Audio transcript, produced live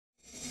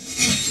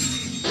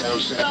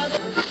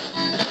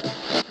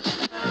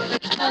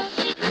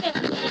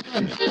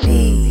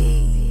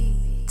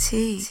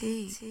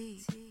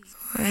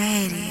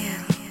Radio.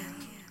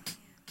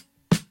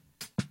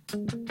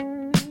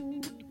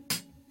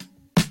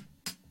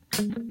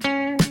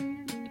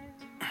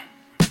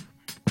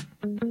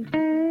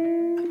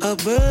 A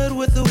bird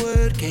with a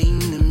word came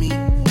to me,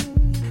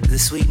 the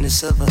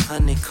sweetness of a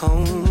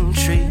honeycomb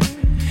tree.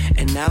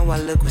 And now our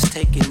look was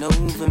taking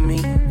over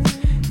me.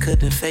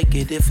 Couldn't fake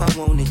it if I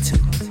wanted to.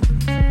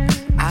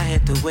 I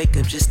had to wake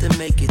up just to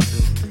make it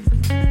through.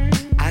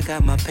 I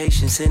got my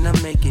patience and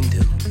I'm making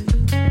do.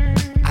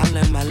 I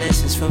learned my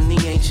lessons from the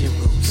ancient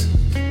rules.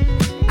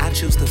 I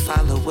choose to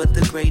follow what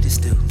the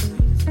greatest do.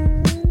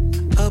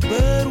 A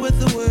bird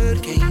with a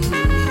word came to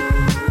me,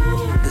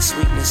 the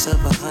sweetness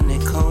of a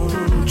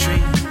honeycomb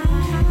tree.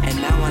 And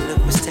now our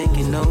look was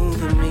taking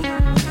over me.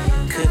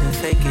 Couldn't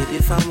fake it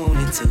if I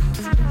wanted to.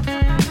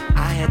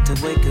 I had to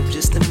wake up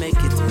just to make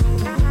it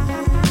through.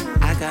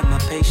 I got my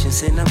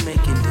patience and I'm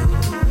making do.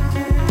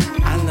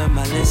 I learned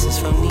my lessons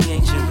from the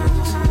ancient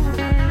rules.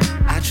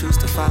 I choose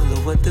to follow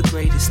what the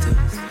greatest do.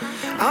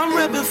 I'm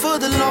repping for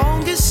the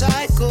longest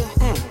cycle.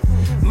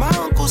 My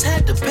uncles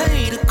had to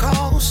pay the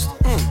cost.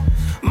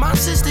 My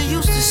sister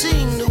used to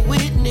sing the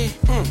Whitney.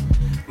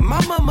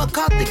 My mama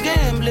caught the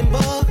gambling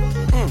bug.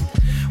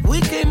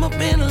 We came up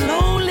in a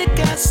lonely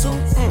castle.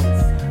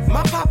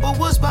 My papa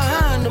was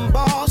behind them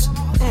bars.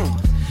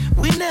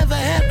 We never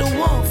had to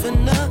want for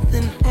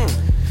nothing.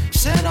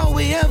 Said all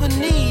we ever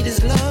need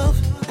is love.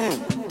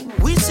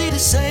 We see the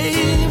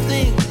same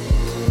thing.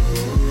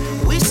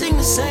 We sing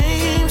the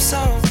same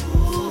song.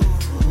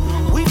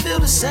 We feel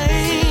the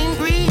same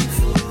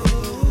grief.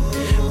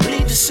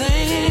 Bleed the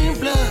same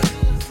blood.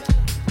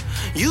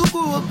 You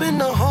grew up in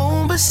the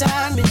home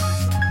beside me.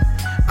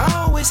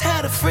 I always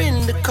had a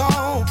friend to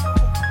call.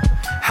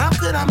 How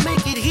could I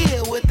make it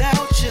here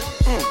without you?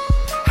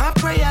 I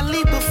pray I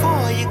leave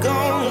before you're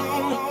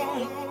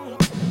gone.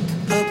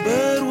 A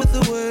bird with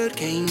a word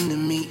came to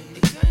me,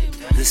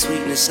 the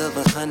sweetness of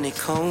a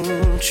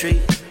honeycomb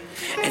tree.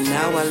 And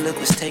now our look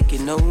was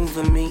taking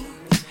over me.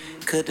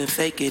 Couldn't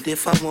fake it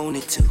if I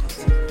wanted to.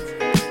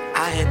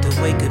 I had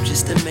to wake up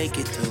just to make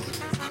it through.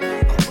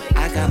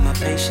 I got my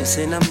patience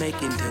and I'm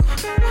making do.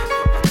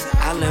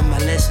 I learned my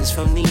lessons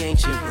from the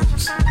ancient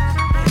rules.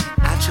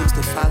 I choose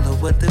to follow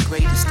what the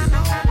greatest do.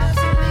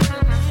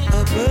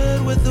 A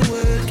bird with a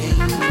word came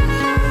to me,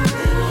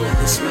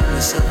 the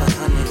sweetness of a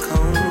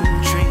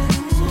honeycomb tree.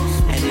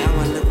 And now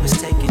my look was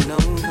taking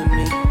over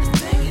me.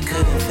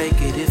 Couldn't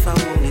fake it if I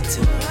wanted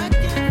to.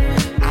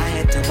 I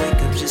had to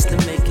wake up just to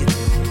make it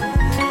through.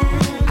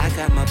 I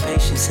got my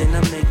patience and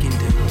I'm making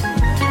do.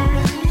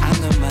 I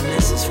learned my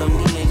lessons from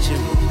the ancient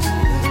rules.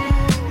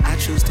 I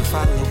choose to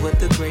follow what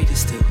the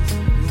greatest do.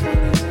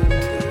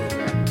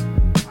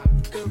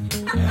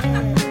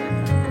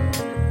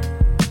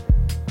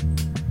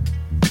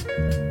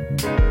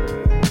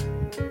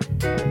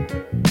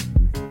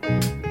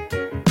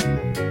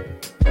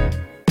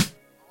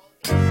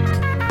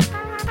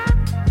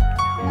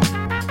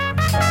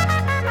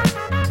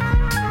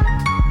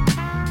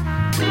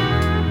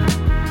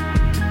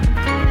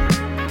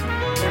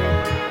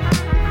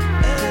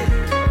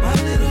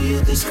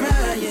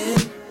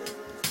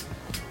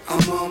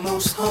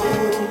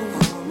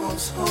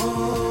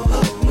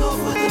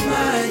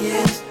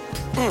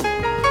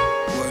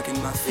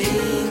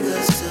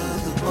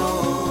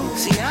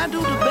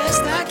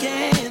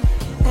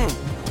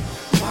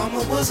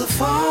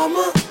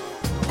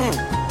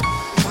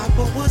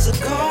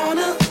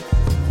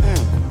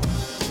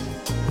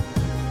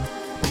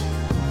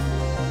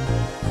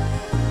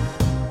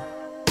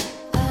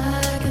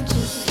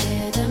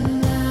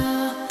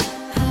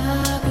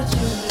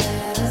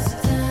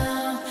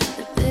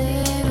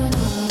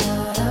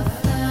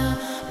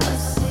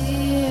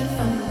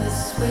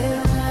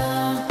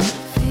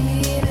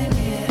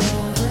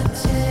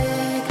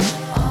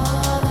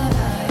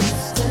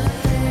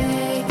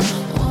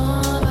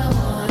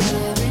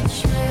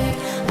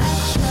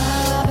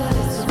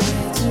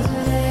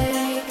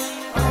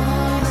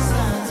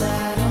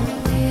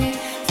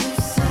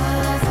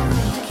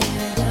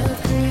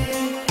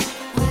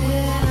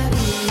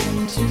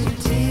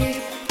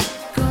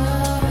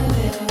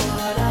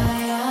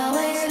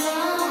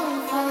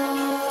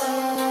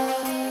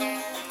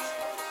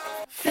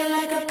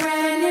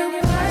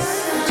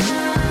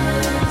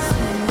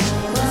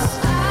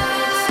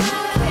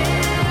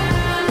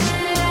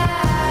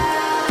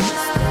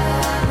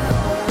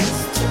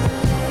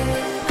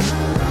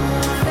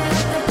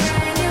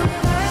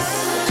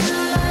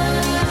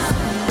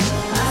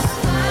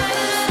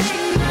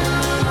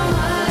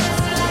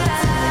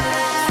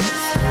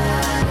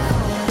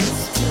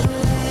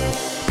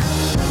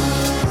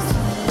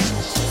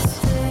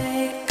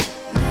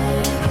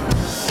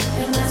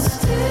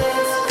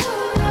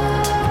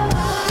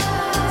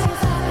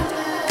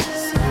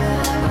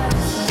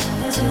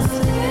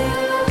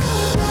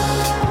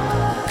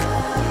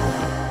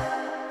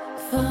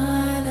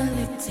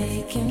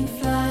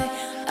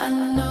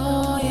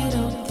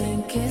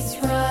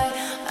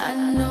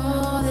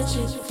 that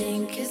you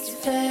think it's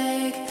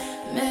fake.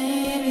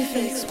 Maybe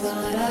fix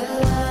what I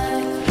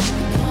like. The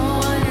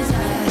point is I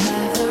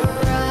have the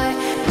right.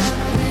 I'm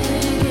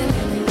thinking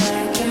in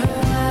black and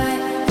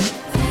white.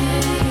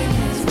 Thinking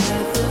it's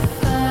worth the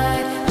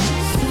fight.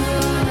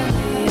 Soon I'll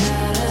be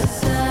out of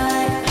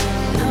sight.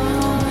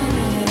 Knowing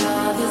it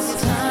all this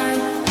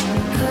time.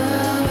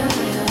 Covered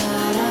with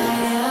what I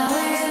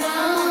always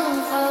long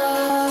for.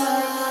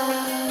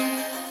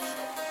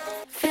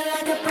 Feel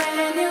like a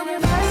brand new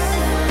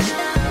person.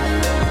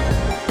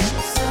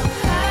 So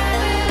high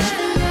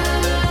when I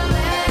know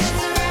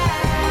it's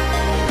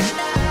right.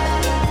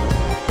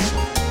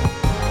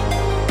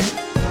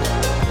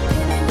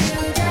 In a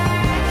new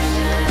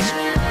direction.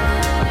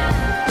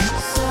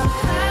 So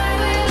high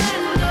when I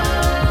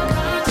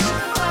know I'm too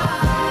far.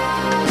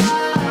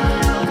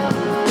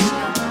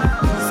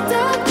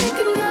 Stop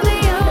thinking you're the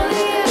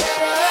only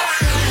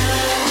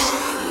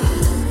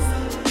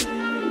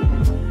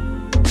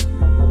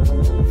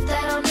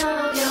They don't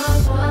know your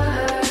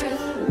worth.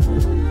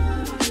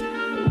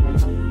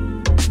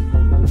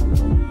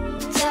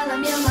 Tell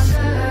them you're my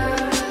girl.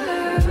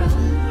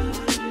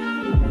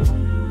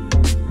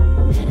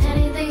 And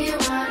anything you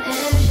want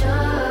is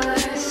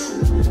yours.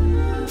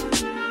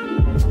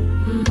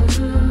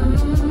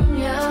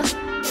 Yeah.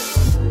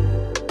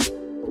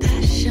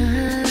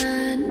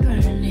 Passion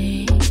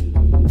burning,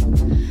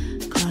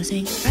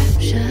 causing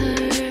rapture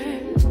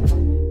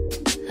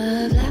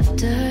of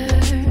laughter.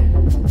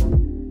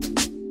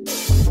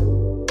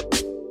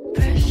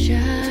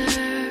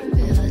 Pressure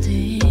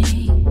building,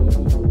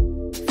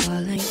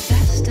 falling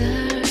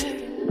faster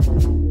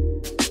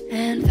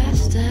and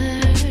faster.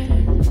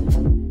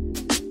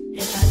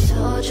 If I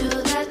told you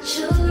that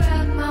you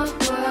rock my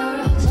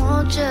world,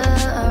 won't you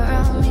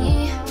around me?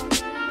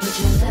 Would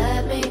you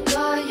let me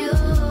call you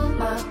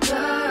my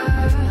girl,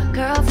 my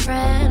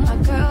girlfriend, my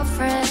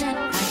girlfriend?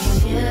 I can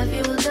give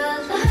you the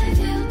life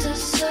you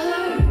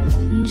deserve.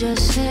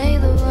 Just say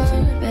the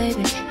word,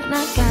 baby, and I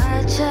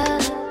gotcha.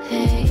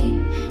 Hey,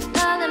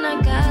 darling,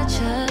 I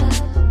gotcha.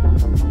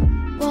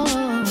 Whoa,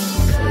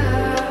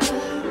 girl.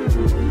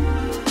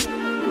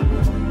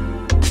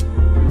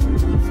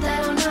 They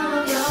don't know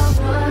your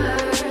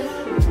worth.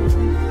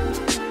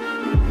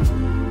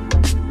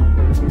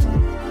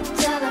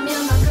 Tell them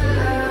you're my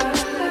girl.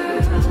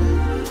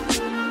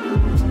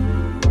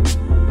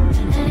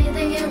 And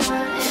anything you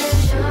want is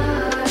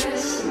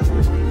yours.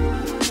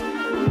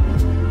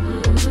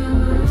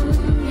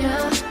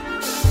 Yeah.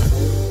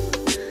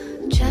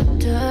 Trapped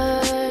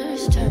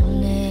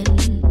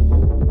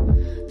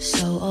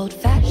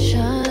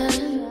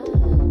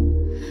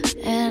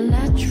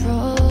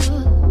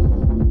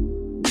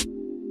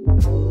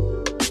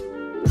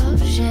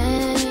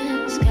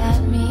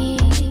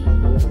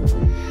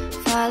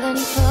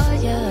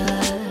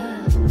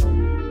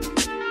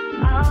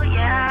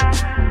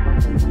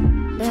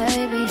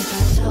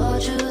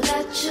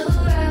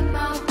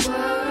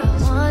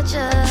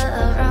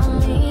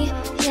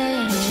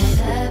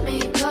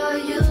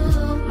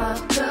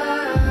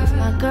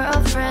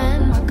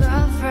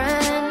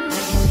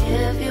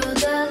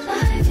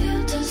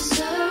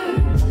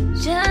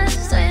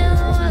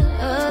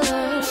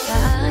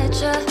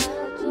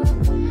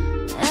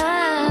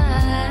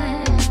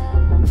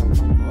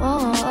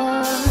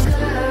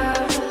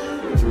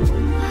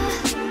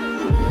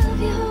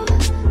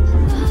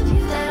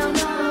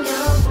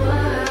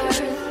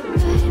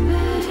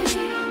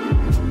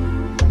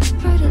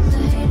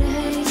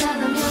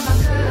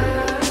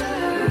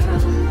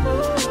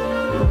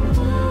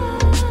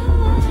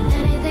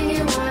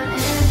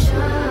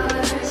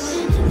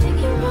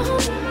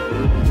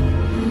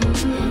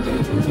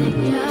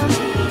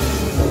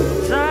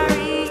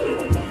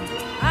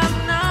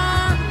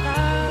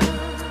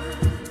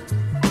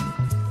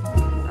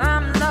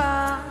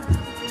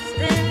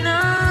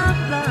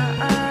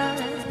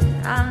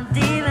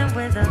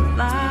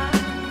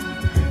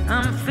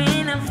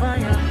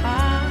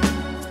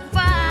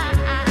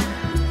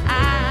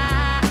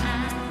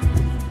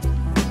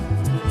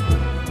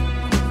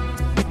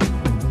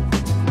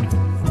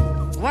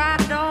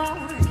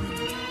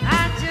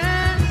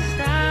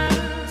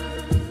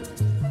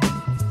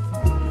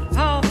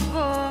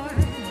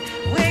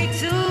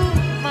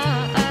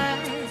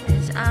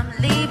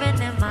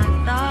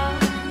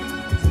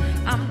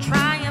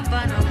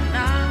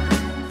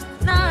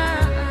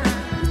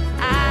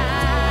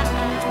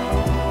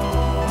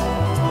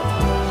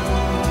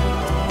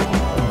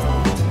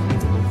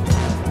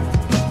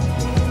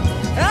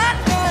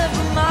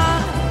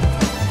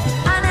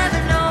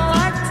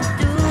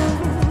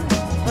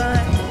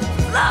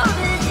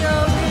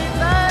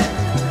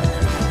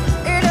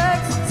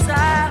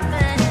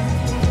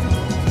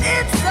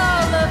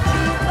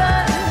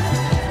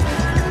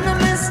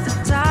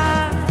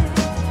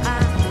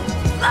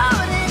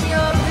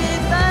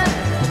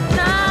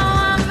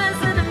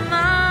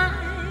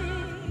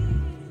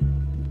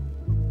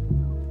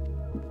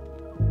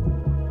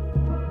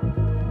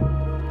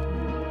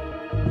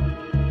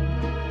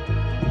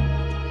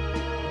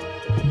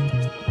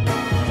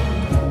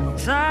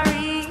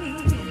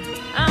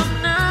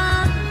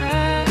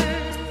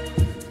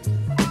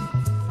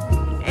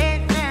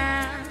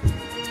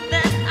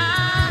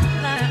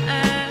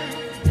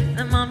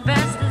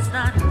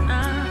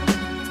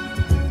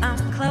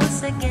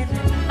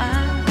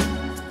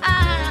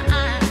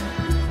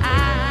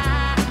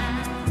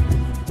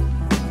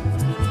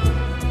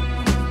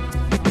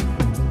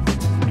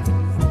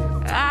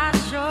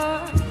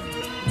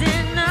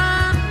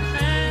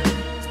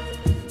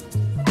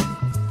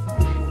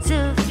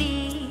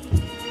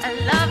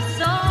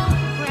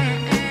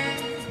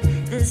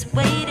This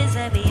weight is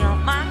heavy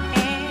on my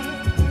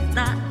head,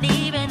 not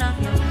leaving off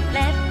your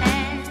left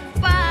hand.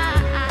 Why?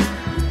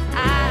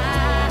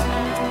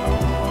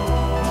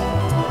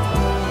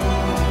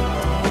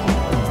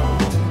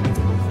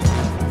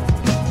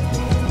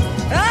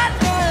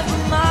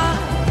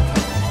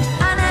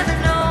 I never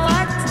know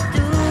what to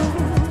do,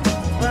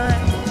 but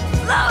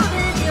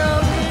floating your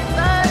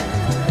river,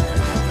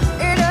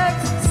 it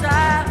hurts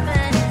inside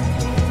me.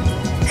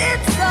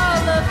 It's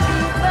all a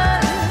fever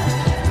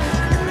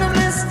in the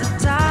midst of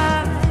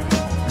time.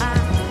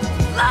 I'm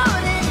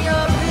floating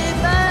your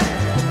river,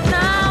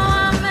 now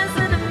I'm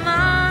missing a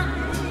mind.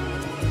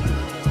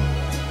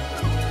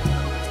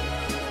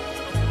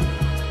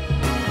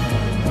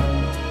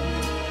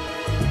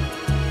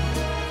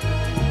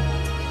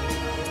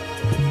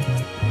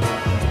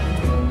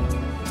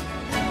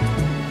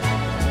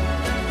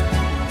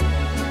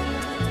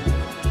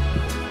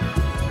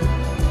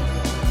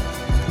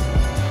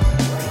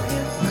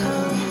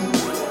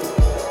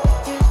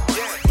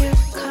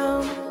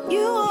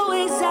 You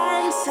always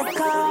answer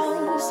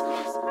calls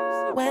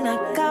when I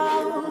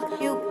call.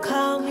 You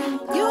come.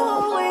 You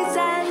always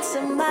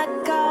answer my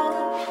call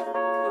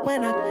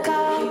when I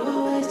call. You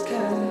always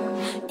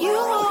come. You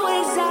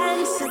always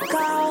answer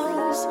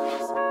calls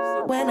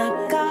when I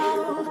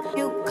call.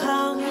 You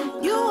come.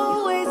 You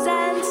always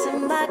answer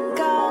my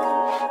call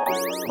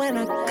when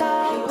I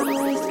call. You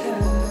always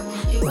come.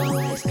 You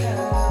always come.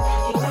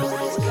 You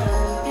always come.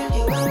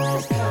 You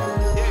always come.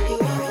 You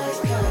always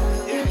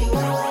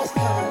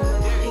come.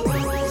 You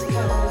always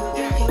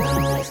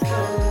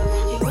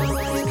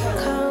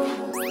come.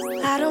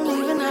 I don't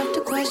even have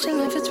to question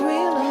if it's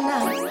real or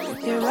not.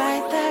 You're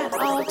right there at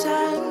all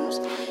times.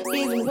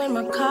 Even when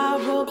my car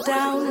broke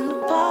down in the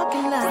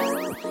parking lot,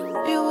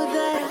 you were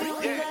there.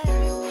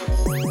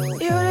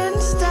 You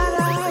didn't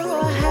stutter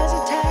or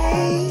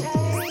hesitate.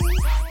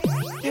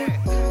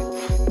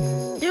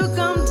 You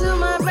come to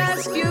my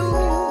rescue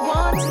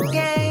once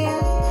again,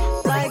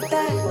 like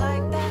that.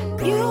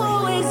 You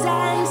always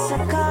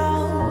answer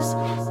calls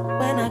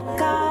when I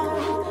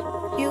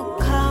call. You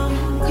come.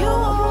 You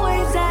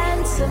always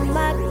answer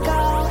my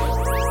call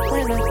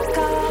when I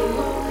call.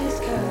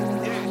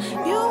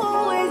 You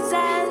always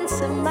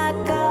answer my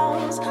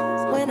calls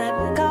when I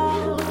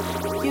call.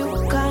 You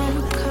come.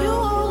 You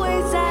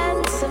always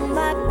answer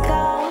my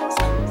calls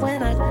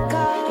when I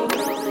call. You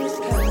always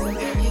come.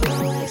 You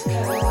always come.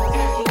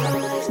 You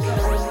always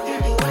come.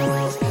 You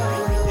always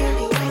come.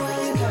 You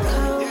always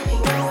come.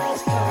 You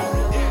always come.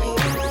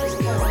 You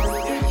always come.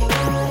 You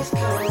always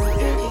come.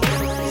 You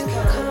always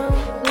come.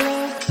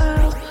 Woke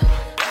up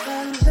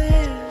and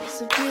there's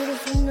a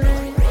beautiful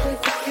man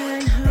with a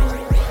kind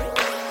heart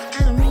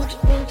and a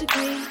multiple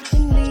degree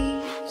in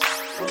leaves.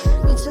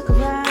 We took a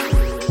ride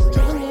to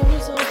the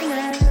nearest open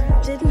air.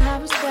 Didn't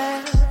have a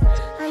spare.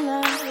 I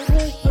know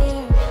we're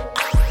here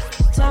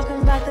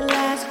talking about the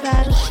last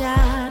battle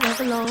shot of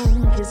the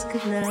longest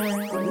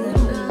goodnight.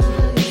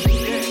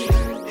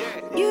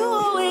 You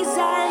always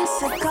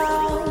answer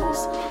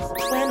calls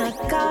when I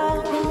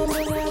call.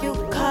 You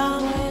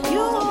call.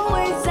 You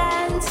always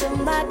answer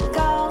my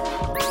call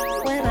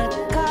when I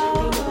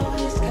call.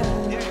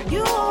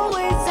 You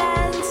always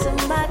answer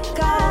my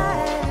call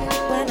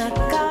when I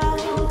call.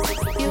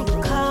 You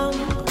come.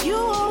 You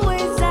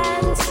always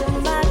answer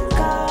my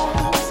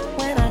calls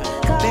when I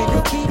call. Baby,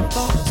 keep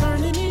on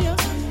turning me up.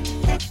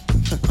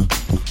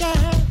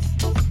 Yeah.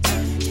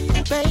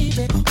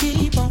 Baby,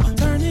 keep on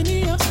turning me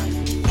up.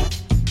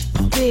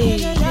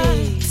 Big,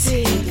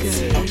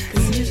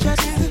 It's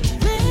just the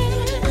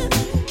plan.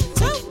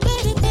 So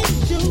many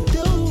things you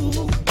do.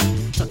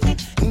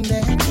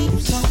 That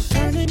keeps on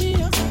turning me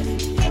up.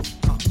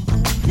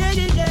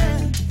 Yeah.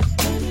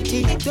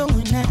 Keep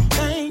doing that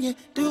thing you're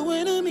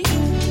doing to me.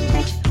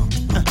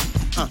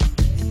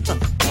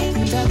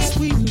 That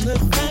sweet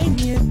little thing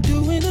you're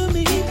doing to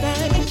me,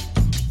 baby.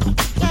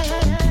 Yeah.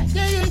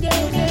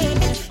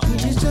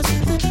 It's just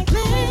the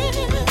plan.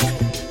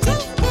 So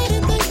many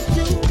things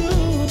you do.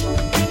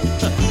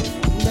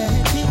 That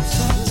keeps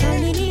on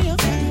turning me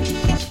up.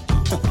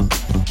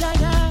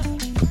 Yeah.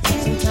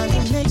 Sometimes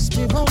it makes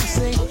me want to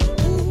say,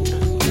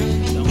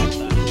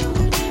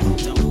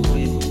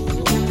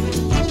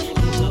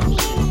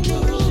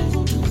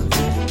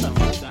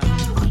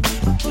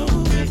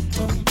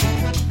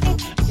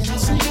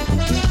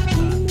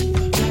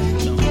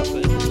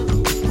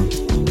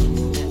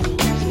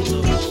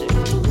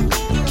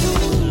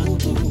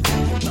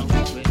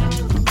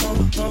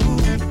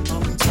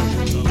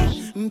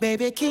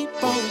 baby,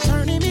 keep on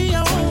turning me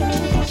on.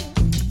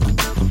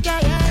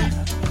 Yeah.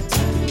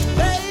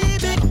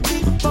 Baby,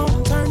 keep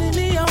on turning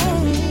me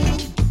on.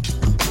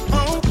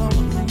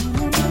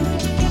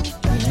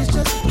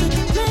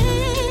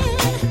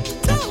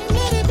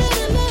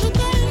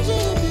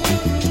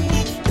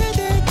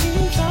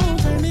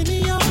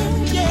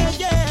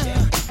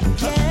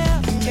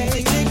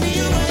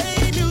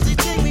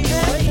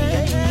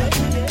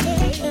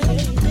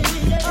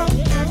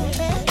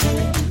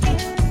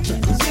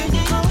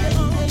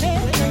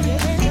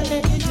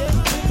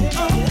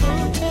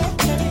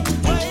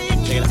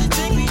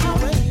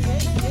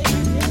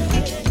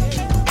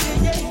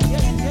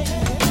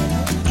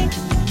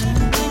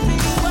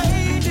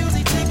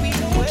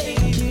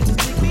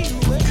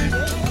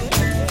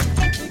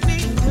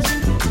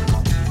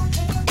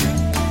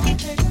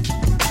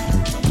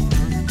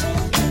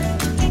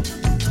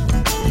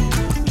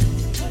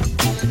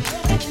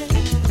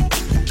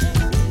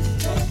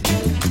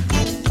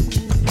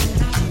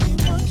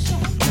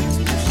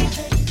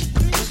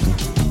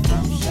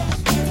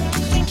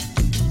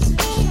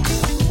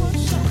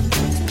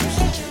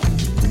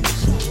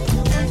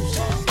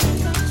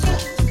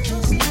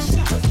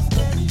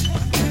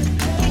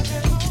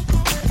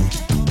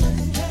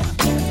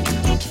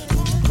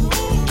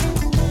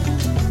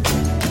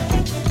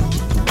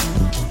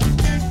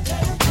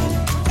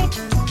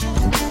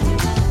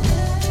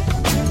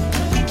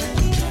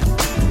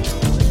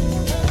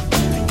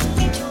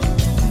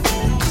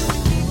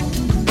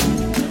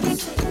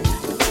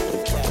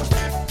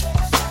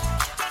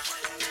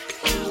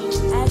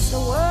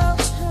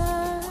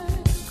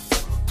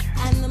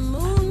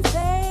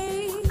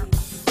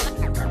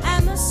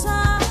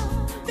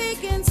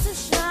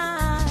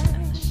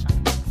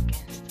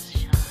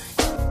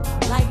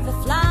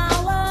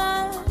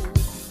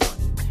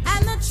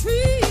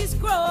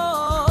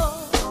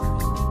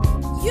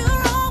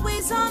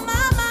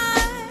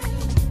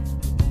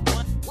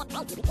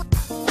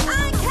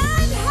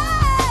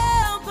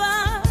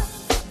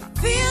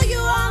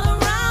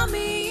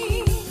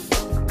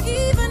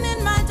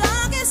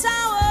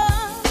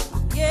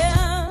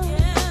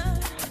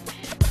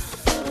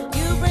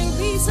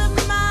 peace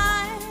of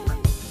mind.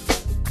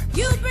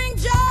 You bring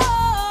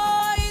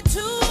joy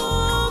to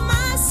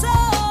my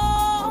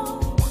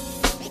soul.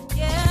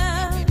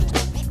 Yeah.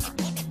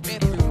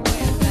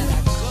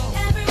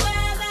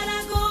 Everywhere that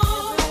I go,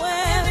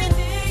 every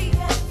day,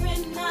 every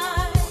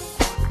night,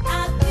 I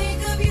think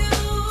of you.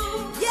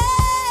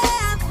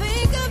 Yeah, I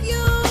think of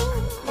you.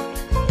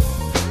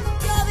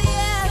 You're the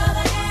air that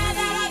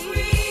I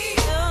breathe.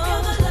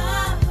 You're the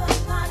love of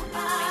my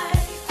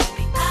life.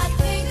 I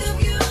think of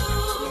you.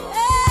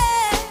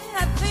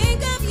 I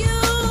think of you.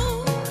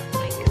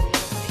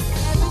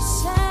 Every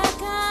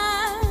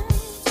second,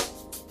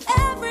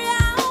 every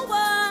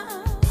hour,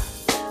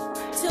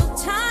 till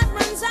time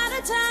runs out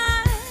of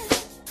time.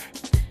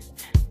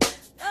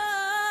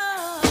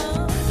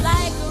 Oh,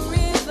 like a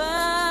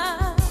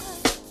river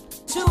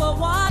to a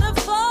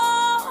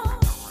waterfall.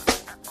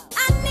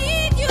 I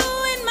need you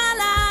in my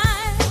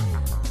life.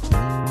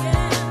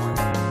 Yeah.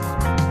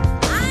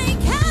 I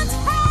can't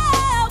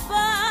help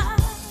but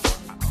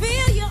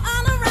feel you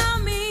all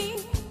around me.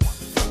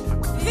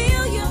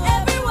 Feel you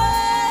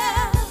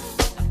everywhere.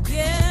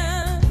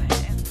 Yeah.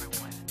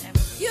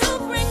 You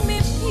bring me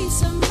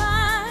peace of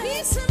mind.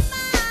 Peace of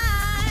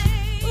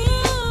mind.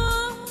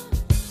 Ooh.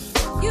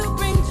 You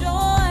bring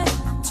joy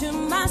to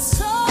my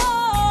soul.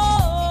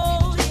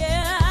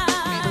 Yeah.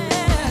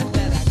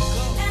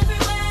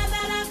 Everywhere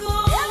that I go,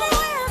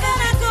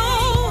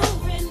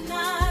 every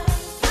night,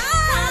 I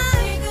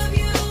think of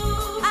you.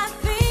 I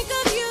think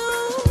of you.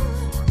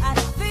 I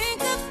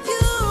think of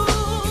you.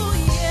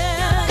 Yeah.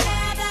 You're the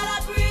air that I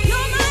breathe.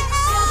 You're my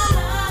air. You're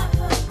the love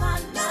of my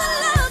life. You're the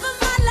love of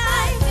my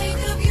life. I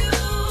think of you.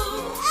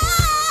 I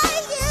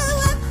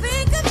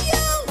think of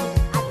you.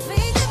 I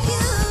think of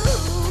you.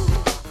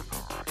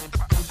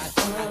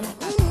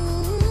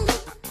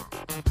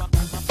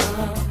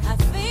 I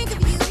think of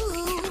you.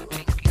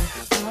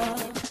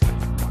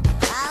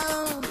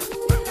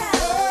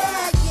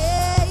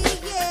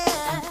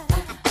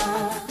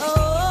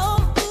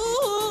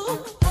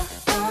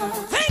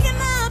 Thinking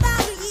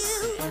about you.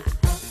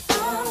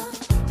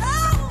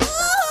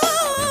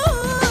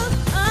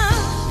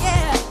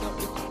 Yeah.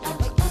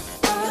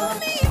 You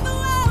mean the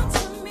world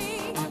to me.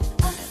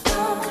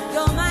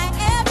 You're my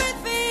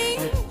everything.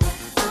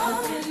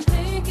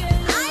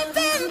 I've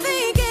been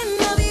thinking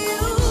of you.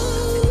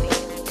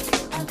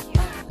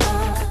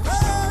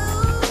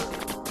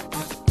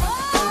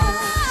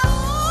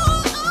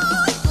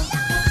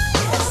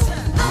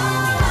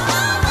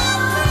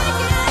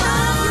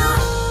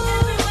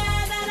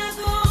 Everywhere that I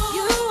go,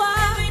 you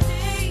are. Every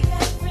day,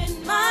 every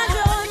night, my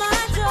joy, my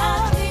joy.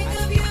 I think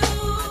of you.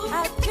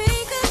 I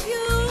think of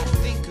you.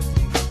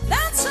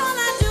 That's all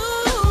I do.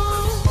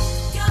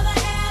 You're the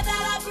air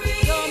that I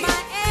breathe. You're my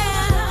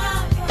air.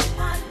 You're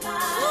my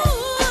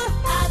life.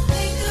 I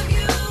think of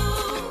you.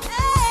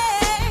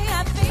 Hey,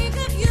 I think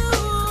of you.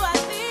 I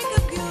think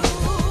of you.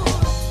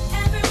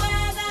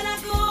 Everywhere that I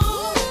go,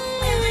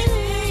 every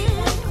day,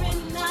 every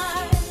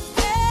night,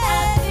 I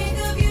think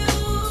of you.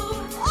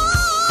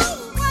 Oh,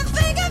 I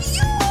think of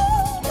you.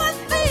 I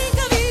think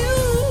of you.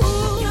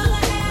 You're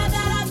the air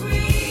that I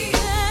breathe.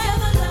 You're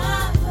the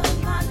love of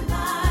my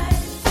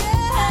life.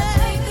 I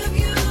think of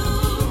you.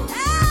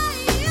 Hey,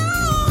 you,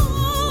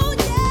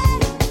 yeah.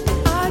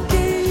 I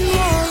gave you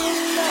all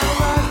the love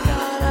I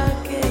got. I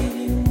gave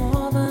you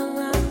more than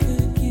I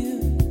could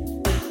give.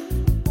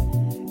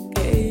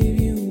 Gave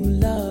you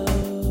love.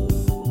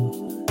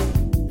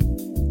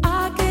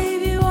 I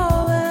gave you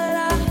all that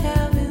I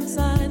have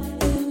inside,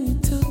 and you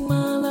took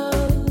my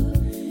love.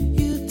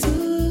 You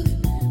took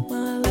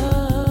my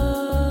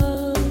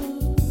love.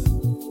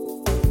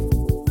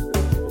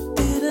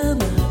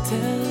 Didn't I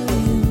tell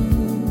you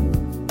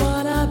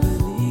what I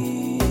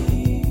believe?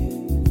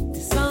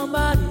 Did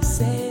somebody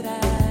say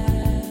that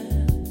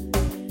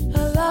a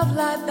love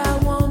like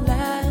that won't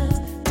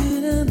last?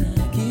 Didn't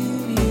I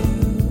give you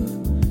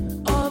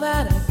all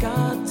that I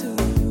got to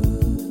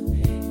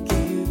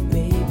give,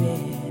 baby?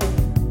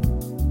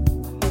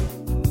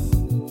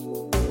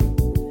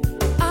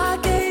 I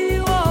gave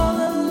you all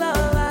the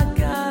love I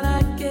got.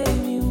 I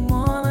gave you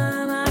more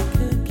than I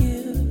could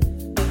give.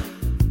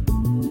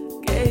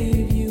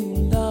 Gave you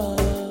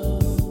love.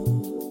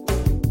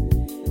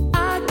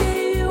 I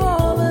gave you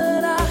all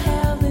that I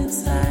have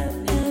inside,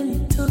 and you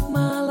took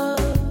my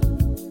love.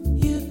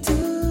 You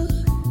took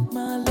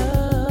my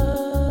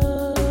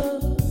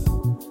love.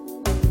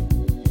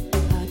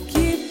 I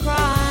keep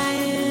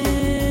crying.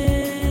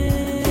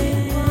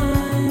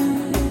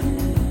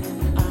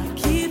 I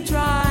keep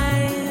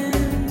trying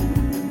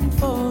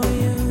for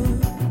you.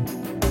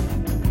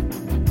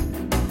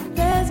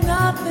 There's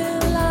nothing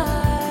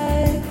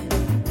like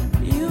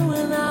you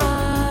and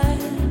I,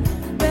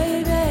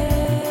 baby.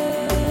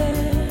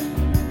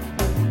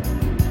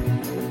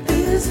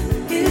 This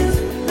is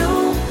no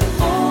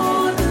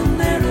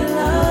ordinary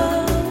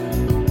love.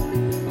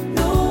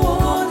 No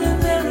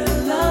ordinary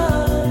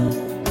love.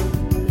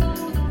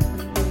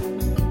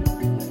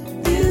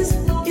 This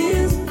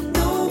is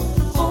no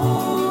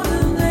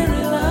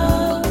ordinary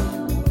love.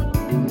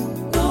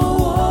 No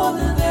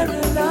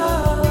ordinary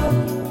love.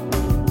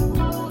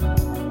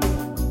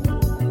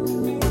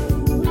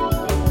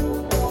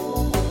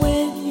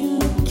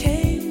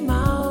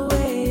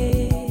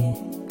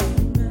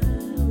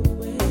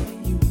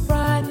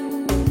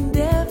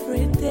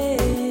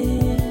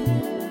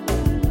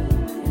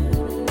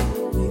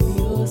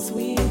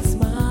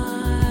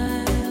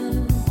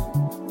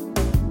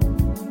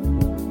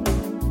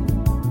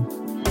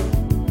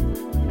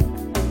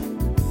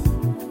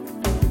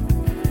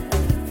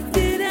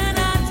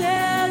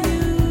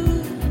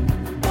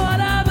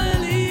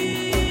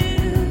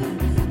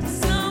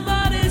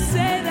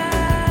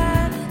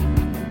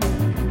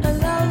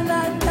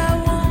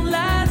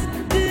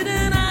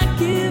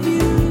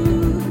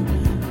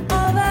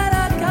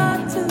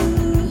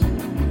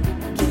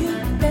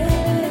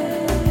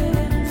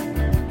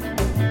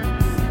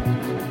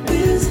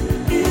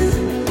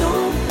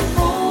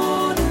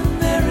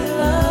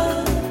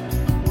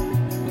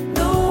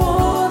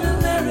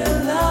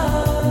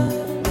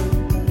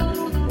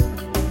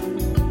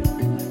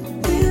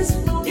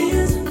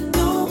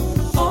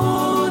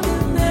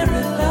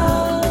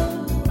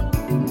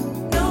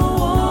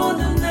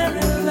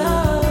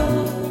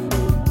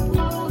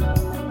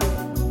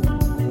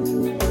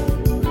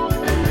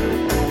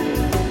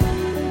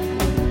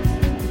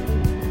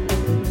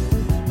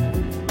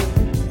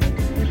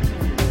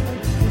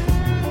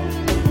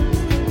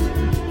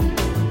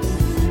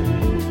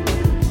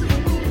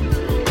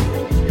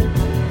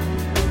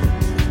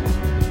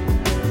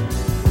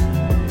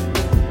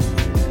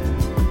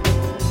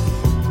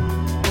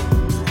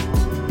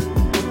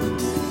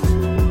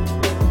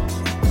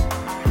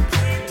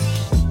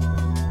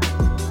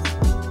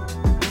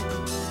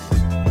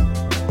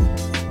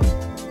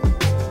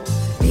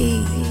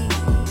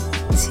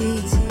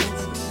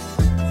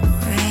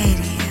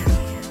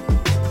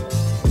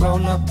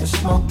 roll up and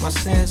smoke my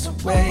sins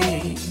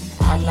away.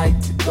 I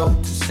like to go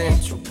to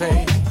Central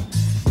Pay.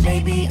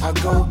 Maybe I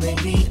go,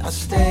 maybe I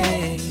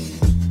stay.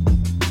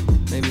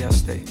 Maybe I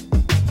stay.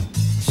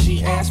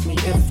 She asked me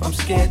if I'm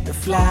scared to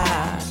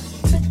fly.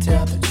 To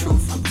tell the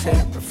truth, I'm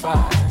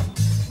terrified.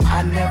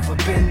 I never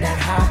been that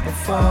high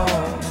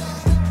before.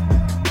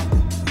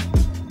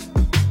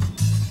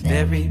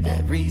 Very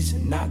bad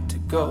reason not to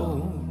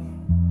go.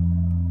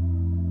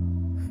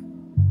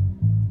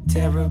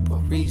 Terrible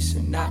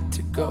reason not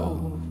to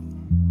go.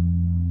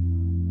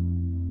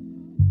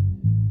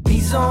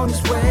 He's on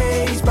his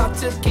way, he's about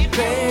to get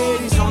paid.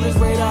 He's on his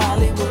way to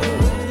Hollywood.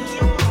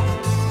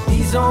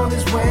 He's on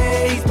his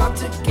way, he's about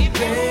to get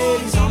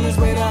paid. He's on his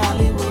way to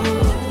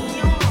Hollywood.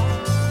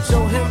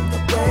 Show him the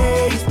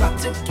way, he's about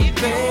to get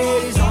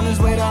paid. He's on his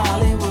way to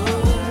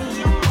Hollywood.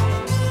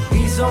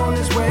 He's on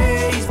his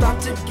way, he's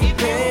about to get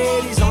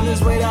paid. He's on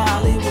his way to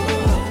Hollywood.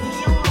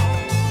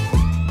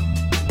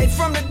 And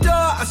from the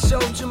door I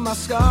showed you my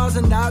scars,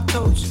 and I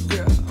told you,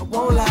 girl, I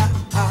won't lie.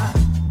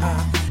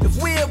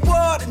 If we at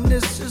war, then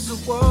this is a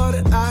war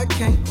that I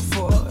can't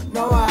afford.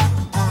 No,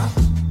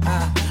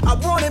 I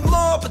wanted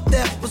more, but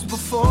that was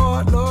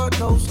before. Lord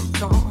knows I'm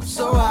torn,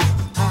 so I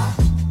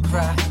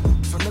cry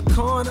from the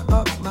corner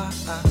of my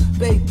eye.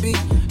 Baby,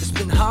 it's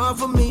been hard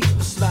for me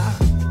to smile.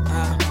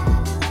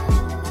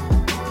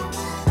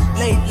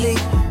 Lately,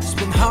 it's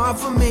been hard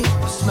for me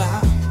to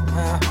smile.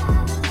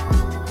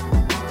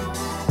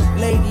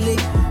 Lately,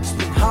 it's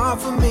been hard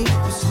for me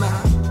to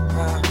smile.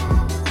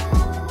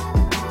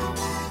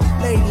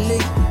 Lately,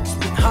 it's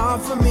been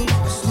hard for me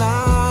to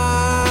smile.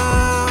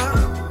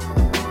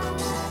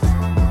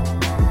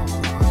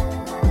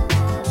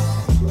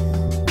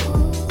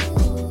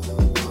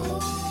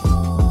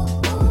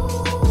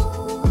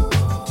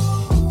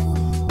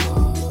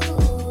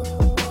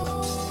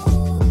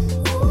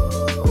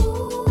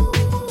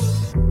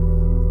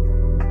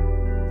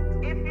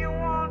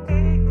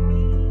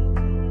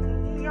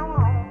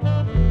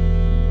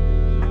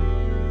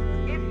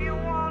 If you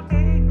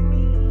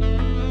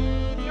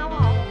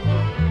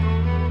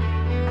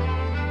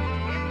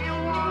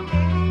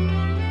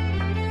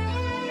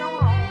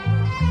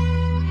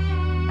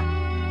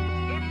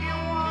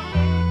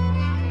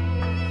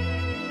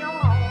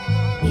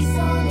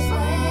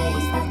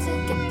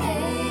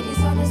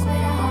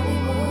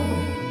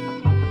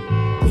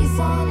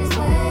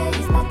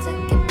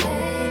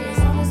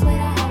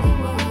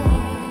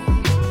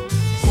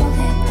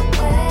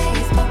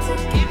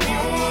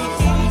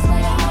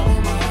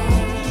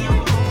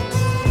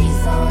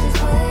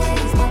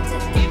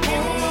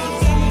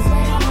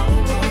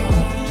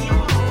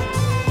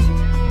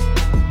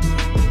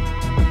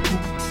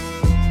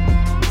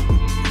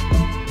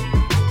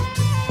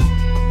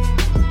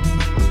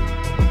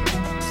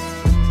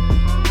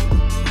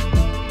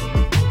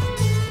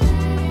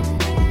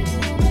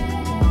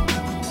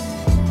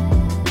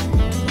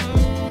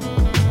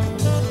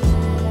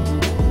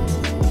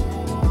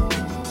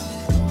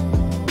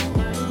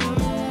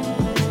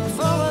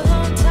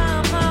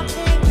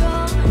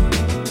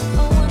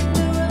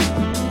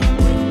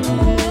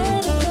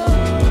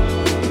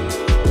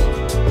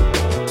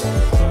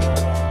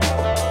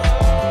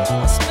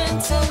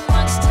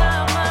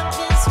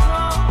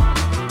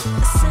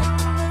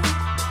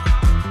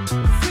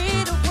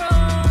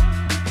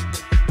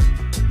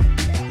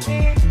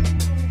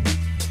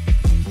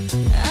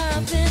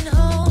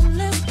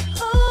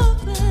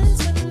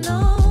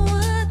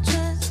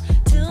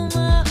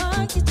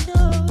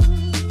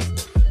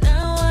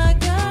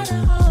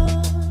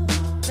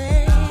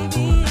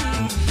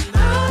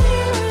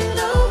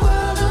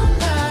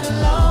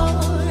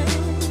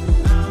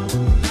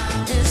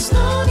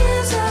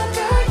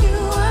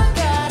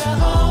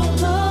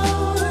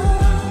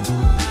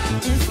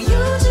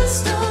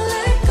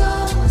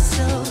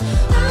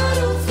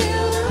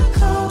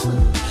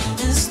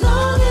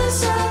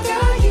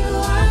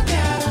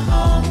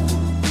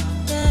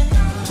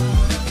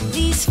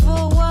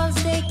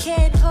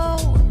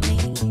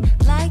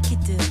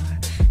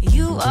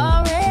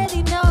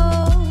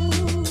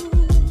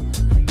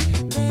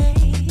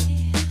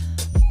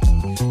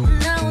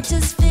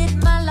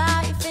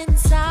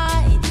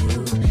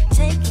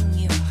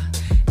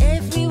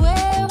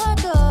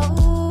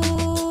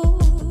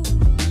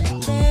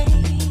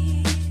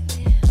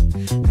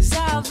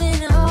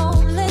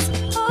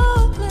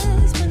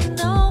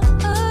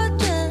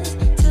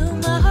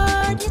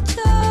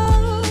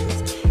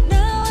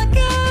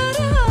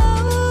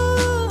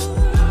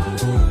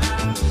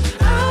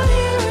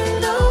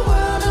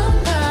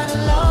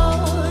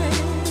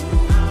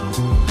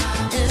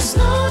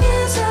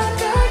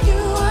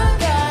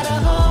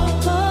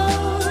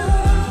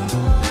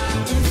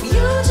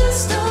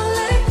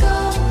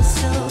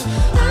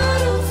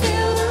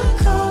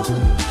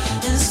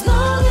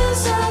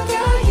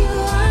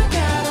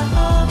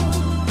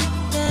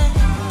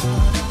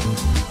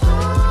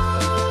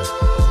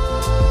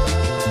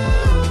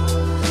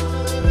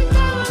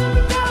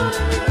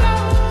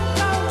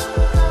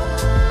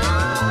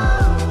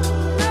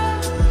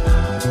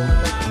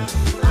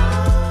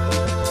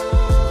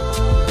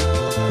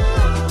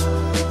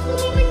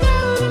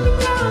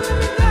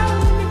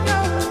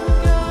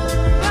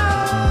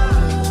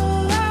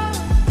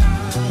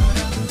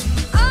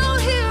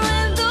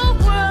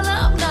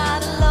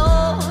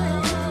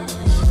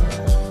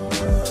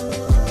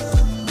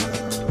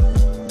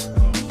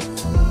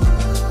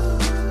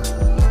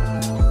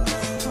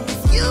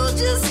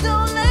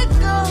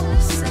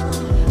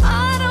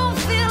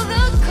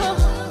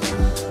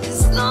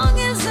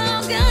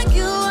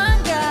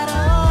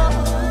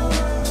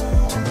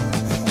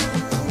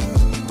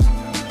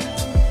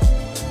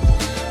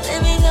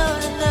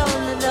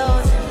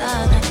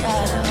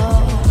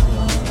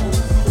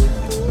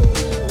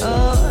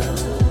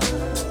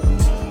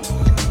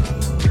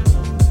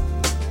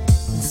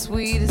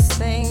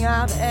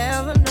I've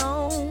ever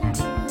known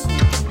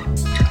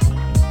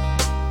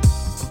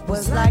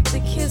was like the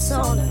kiss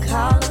on the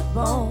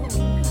collarbone,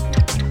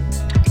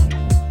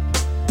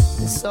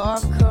 the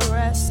soft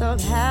caress of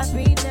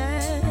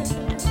happiness,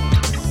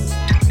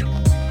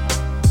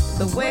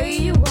 the way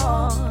you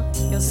walk,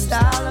 your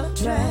style of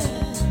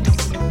dress.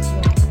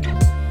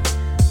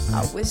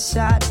 I wish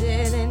I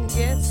didn't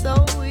get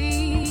so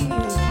weak.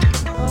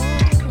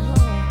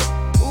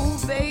 Ooh,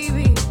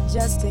 baby,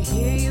 just to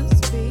hear you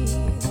speak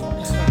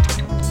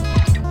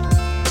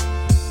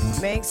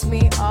makes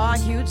me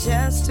argue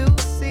just to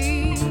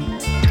see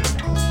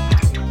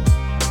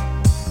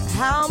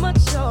how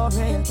much you're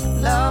in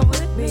love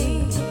with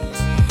me.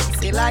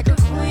 See, like a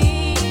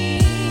queen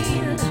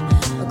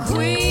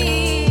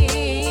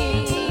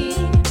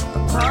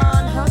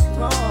upon her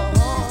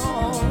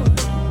throne.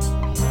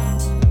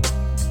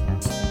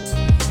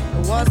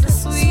 It was the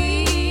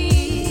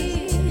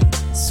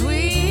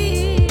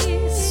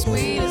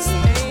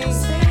sweetest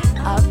thing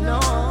I've known.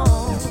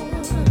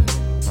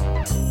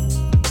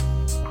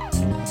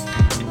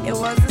 It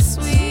was the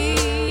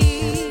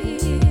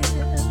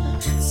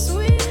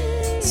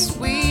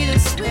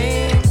sweetest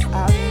thing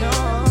I've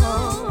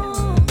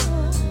known.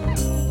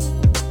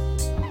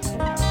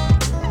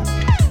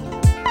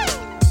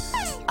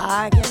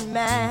 I get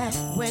mad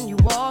when you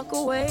walk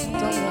away. Don't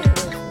walk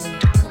away from me.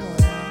 Come on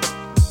now.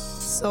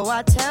 So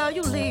I tell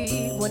you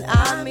leave when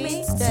I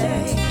mean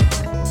stay.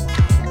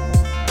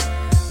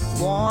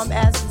 Warm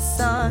as the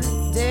sun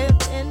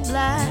dipped in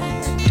black.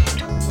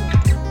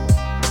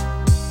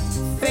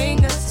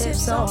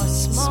 Fingertips are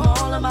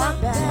small on my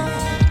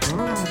back.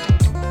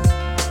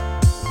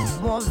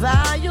 More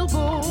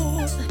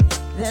valuable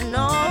than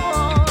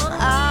all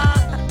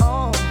I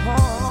own.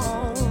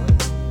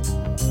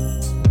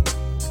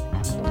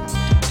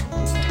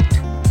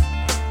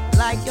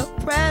 Like your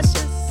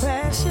precious,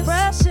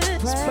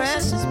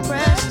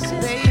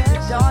 baby,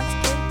 dark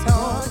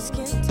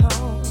skin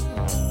tone.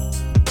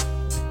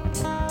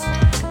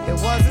 It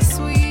was a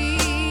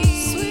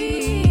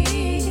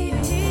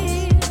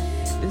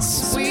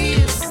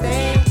sweetest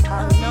thing I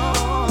know.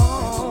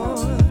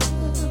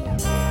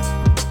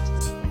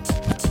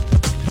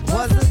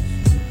 Was it?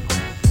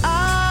 I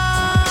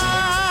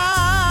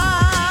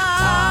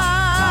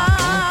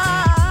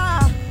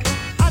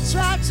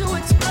tried to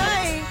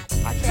explain.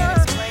 I can't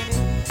explain it.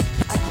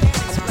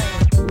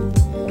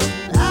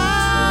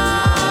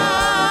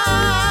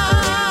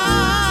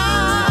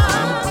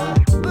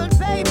 But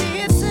baby,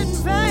 it's in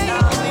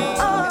vain.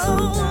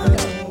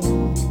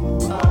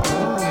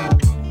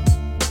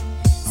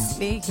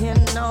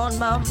 Speaking on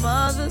my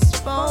mother's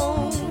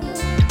phone,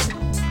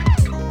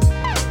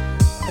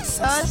 a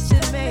touch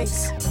that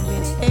makes me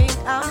think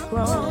I'm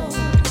grown.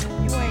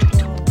 You ain't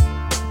grown.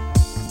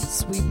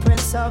 Sweet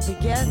prince of the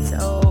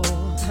ghetto,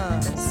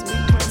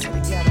 sweet prince of the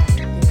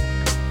ghetto.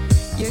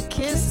 Your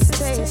kisses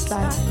taste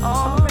like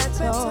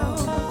Amaretto.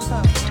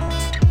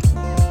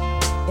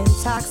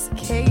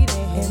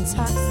 Intoxicating.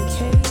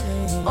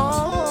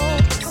 Oh,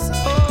 so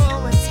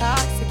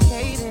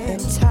intoxicating.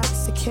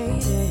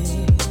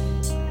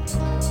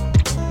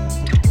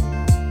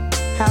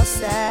 How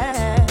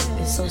sad,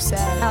 it's so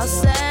sad. How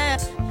sad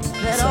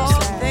that so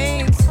all sad.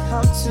 Things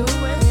come to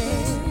an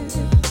end.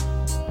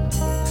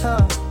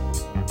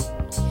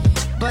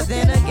 But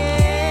then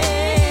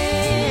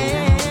again,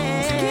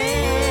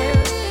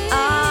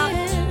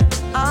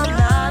 I'm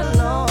not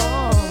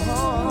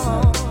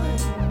alone.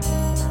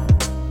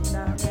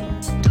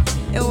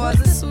 It was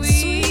a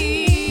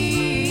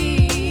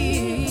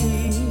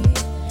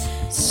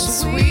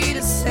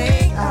sweetest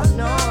thing I've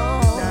known.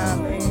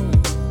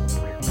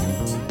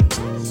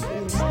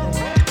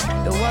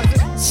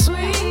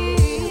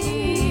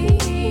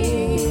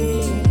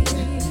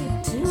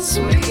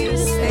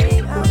 Sweetest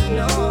thing I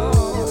know.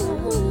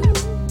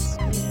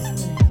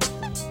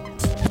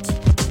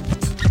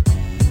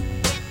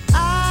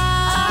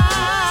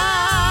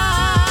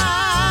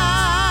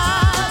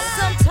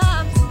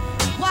 Sometimes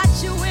watch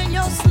you in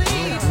your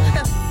sleep.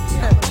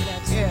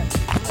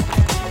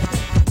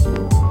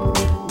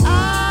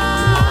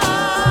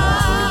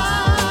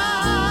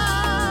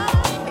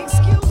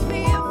 Excuse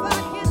me if I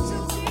get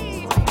too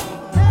deep.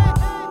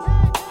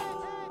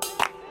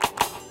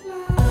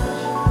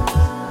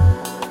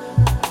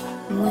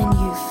 When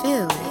you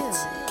feel it,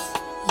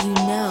 you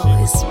know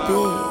it's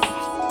big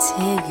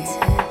Tigger.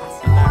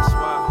 That's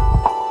why.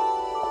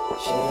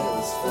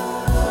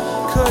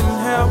 Couldn't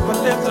help but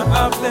lift her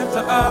up.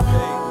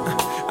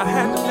 I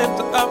had to lift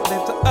her up.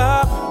 Lift her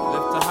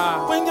high.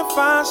 When you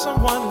find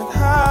someone like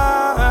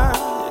her,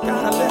 you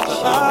gotta lift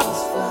her up.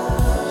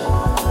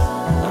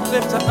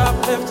 Lift her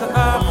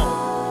up.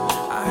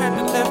 I had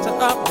to lift her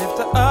up. Lift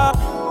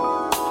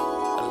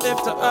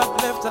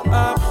her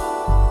up.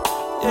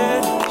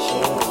 Yeah.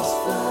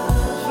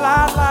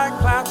 Fly like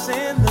clouds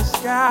in the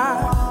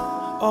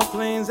sky, or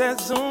planes that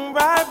zoom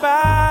right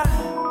by.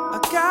 A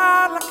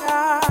guy like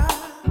I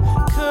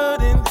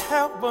couldn't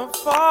help but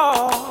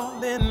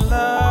fall in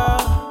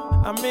love.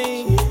 I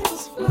mean,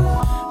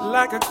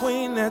 like a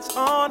queen that's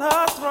on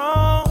her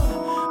throne.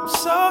 I'm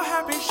so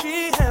happy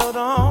she held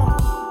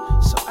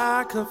on so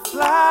I could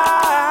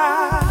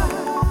fly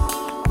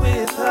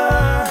with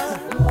her.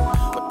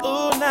 But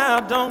ooh, now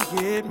don't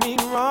get me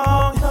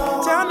wrong.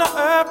 Down to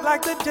earth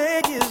like the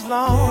day is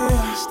long.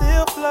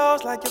 Still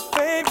flows like your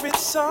favorite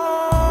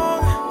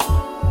song.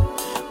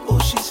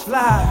 Ooh, she's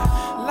fly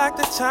like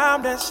the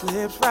time that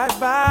slips right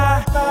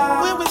by.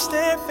 When we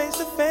stand face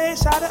to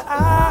face, eye to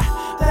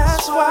eye.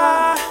 That's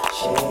why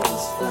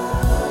she's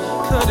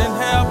fly. Couldn't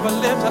help but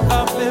lift her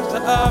up, lift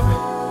her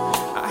up.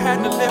 I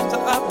had to lift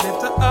her up,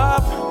 lift her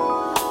up.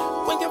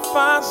 When you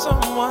find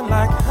someone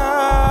like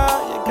her,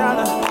 you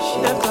gotta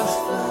lift her.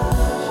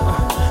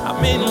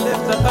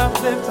 Lift her up,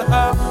 lift her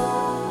up.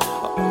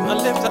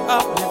 Lift her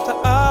up, lift her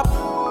up.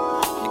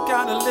 You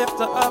gotta lift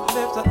her up,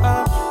 lift her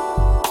up.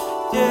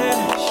 Yeah,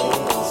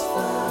 she's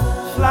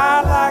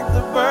fly like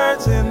the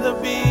birds and the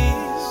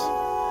bees,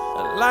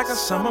 like a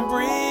summer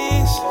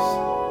breeze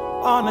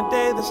on a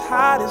day that's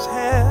hot as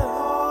hell.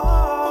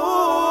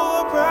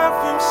 Ooh,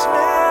 perfume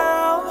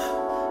smell,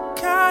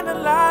 kinda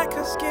like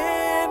her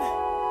skin.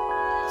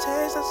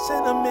 Taste of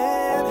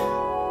cinnamon.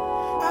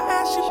 I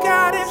asked you,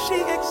 God, if she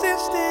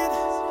existed,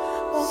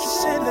 won't you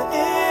send her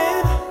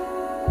in?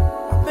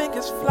 I think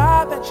it's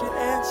fly that you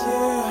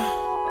answer,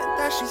 and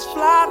that she's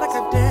fly like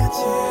a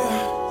dancer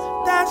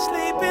that's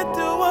sleeping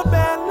through a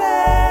ballet.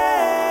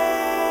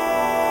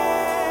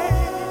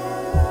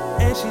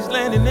 And she's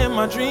landing in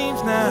my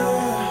dreams now.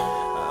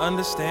 I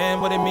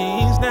understand what it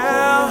means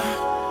now.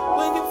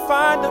 When you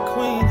find a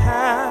queen,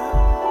 how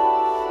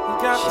you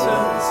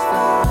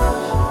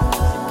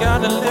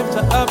gotta lift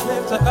her up,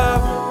 lift her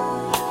up.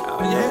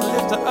 Oh yeah,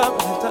 lift her up,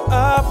 lift her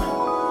up.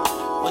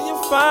 When you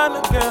find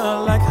a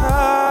girl like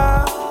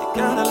her, you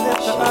gotta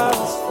lift her up.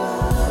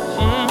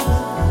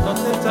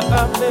 Lift her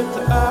up, lift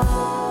her up.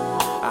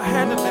 I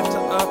had to lift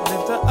her up,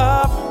 lift her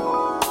up.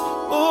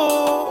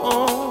 Ooh,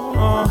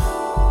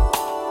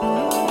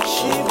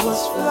 she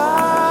was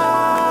fly.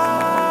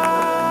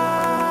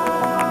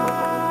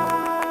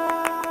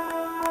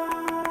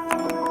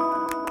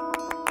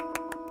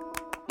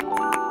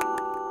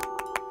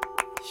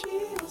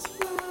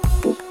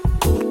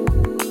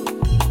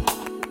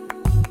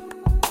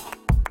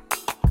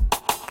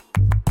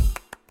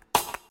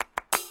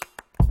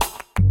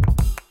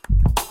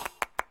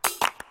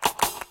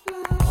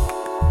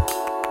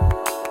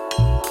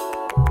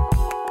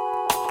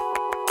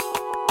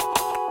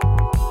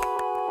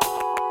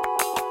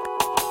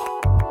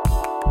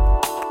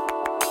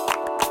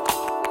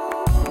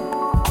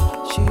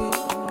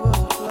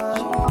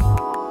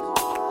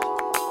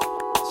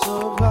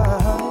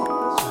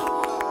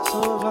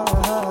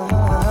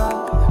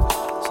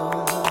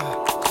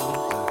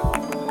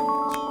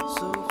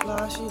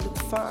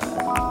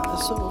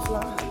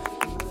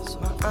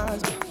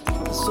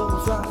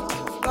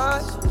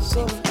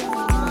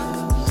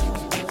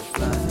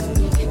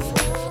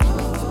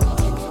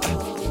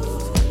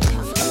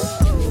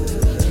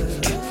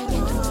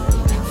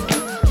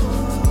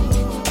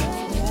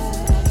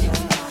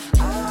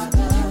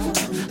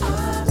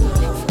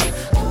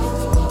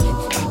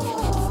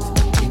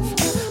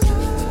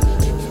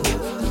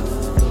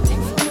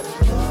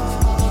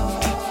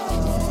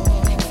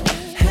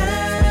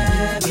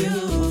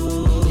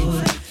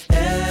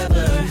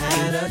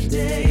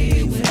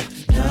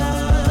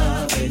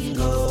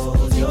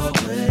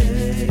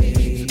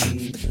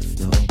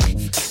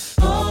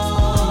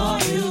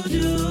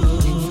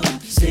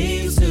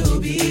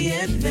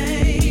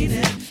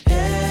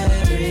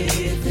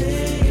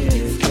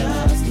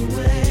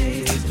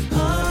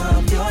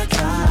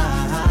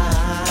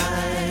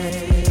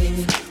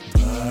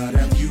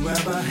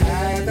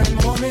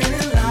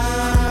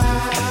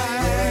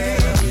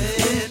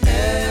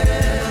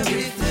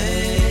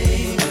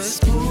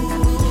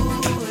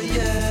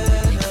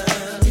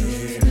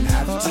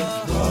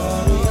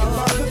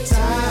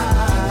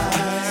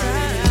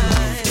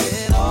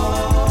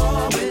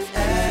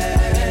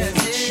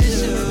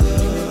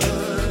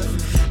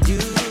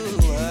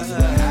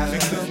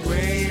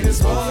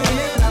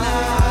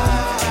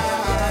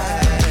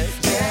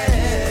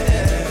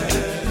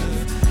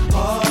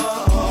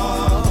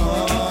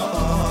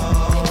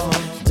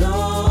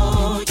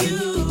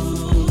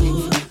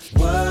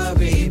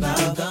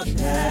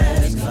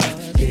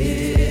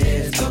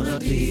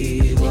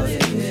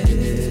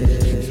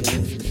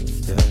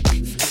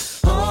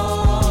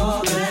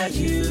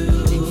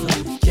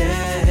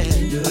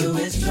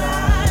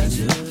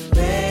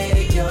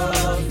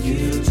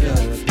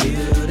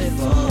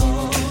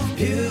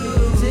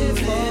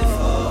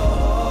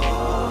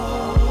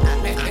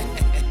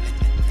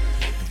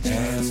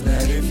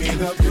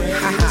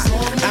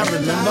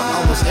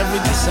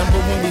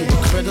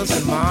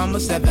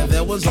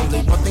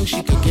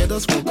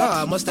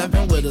 Must have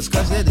been with us,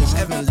 cause it is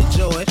heavenly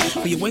joy.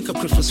 When you wake up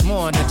Christmas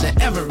morning to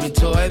every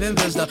toy, then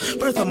there's the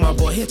birth of my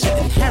boy here to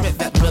inherit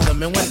that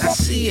rhythm. And when I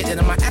see it, then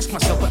I might ask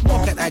myself, what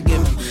more could I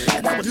give him?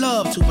 And I would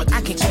love to, but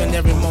I can't spend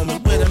every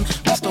moment with him.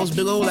 It's those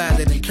big old eyes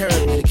that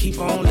encourage me to keep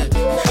on living.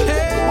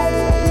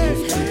 Hey,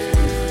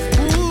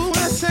 ooh, when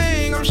I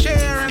sing, I'm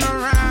sharing a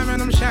rhyme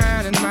and I'm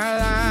shining my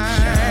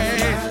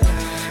light.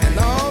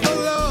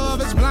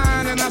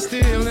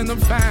 I'm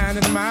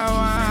finding my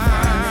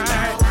wine.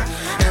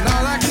 And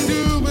all I can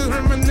do is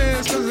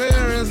reminisce, cause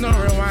there is no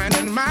rewind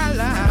in my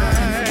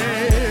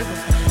life.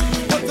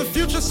 But the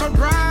future's so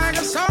bright,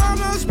 it's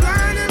almost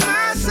blinding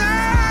my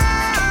sight.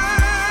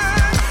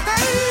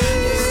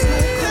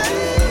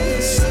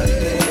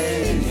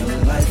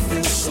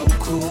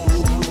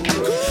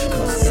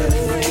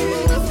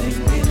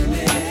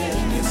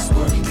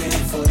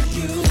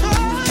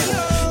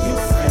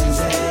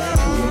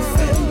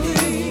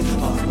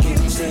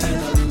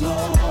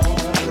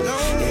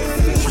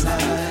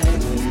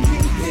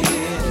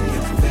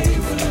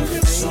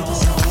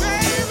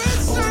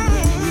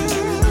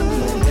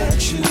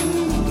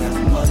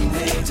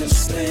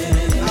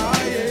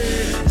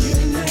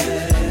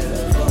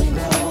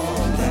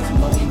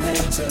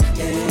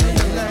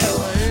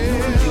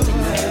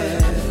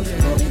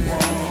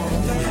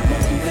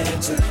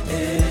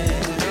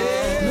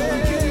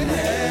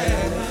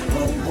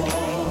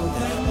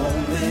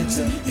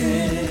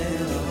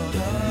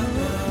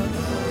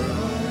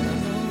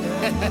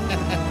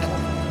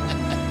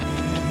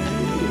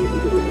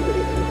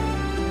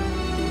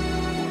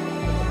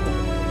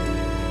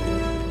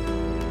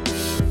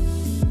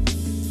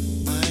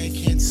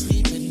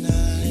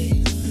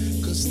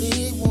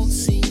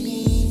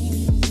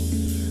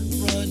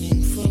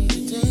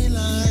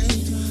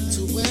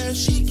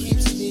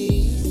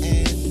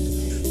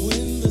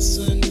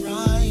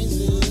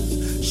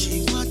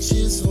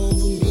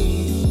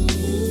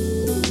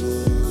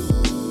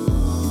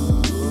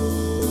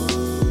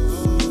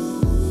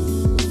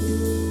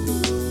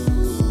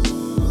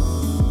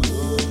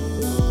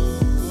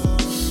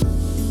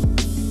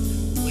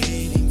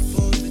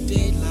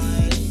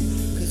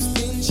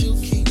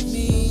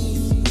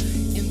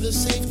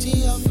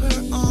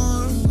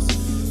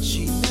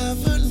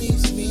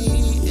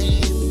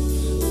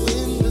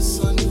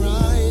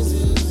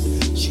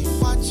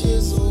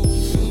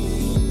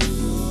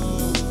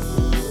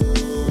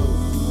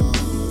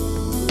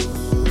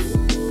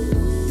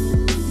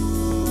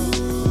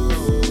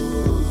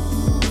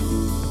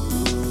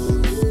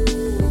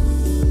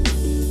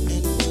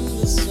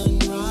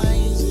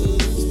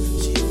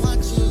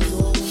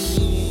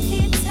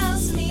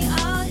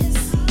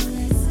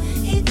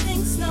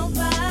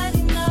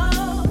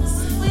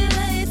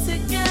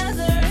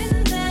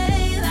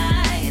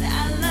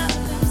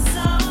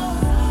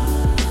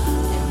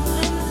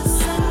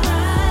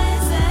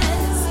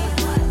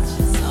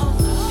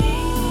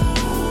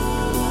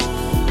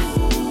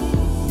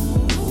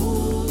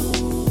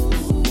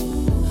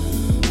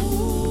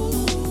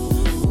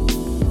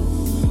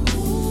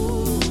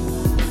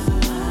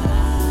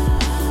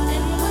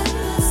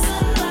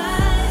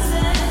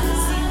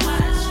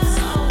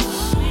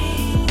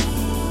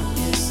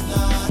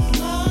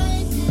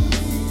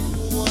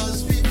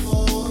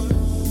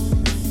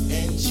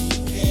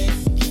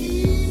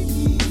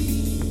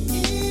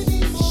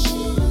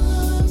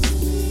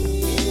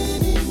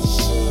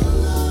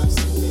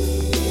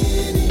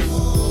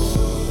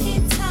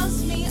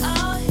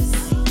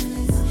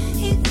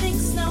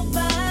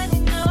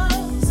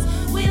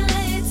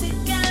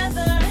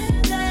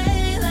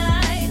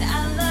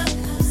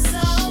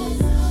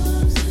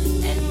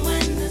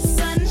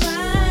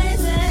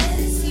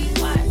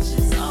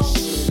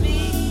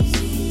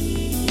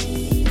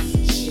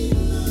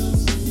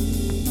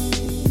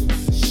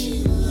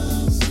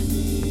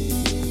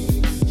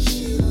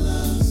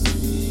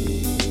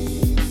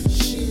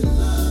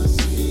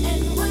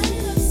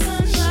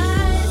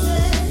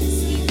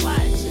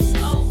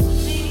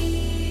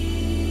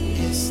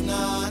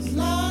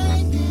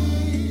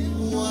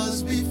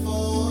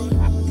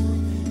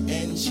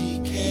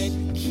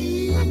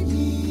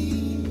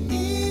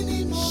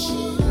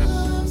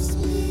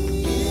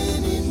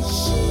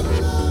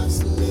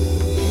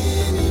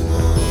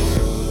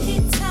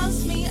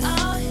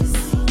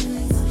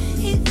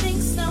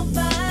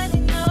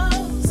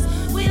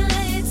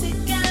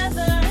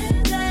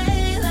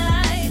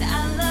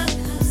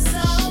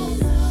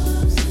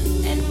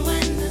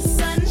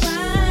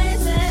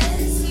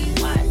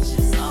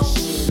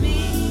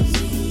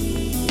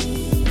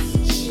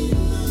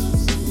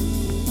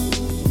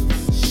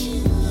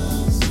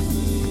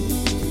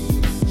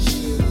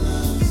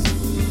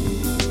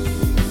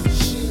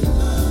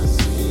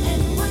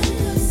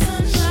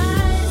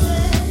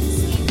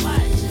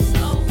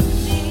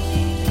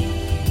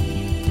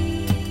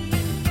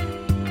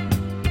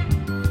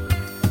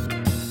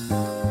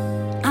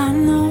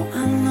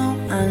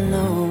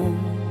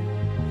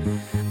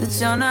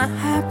 you're not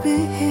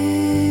happy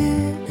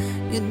here,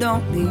 you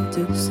don't need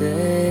to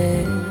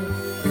say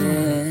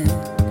it.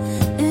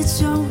 It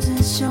shows,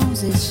 it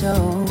shows, it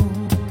shows.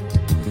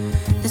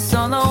 It's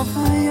all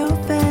over your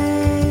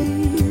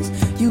face,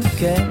 you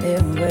can't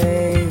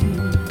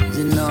erase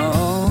it,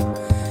 no.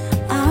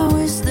 I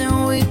wish that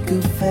we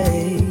could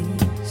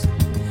face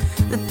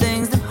the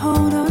things that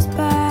hold us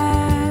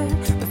back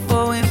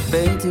before we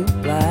fade to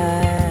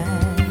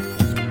black,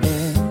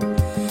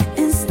 yeah.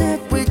 Instead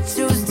we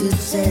choose to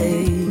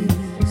chase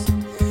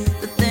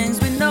the things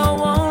we know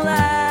won't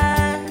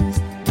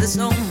last. There's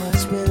so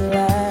much we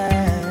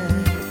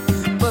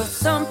lack, but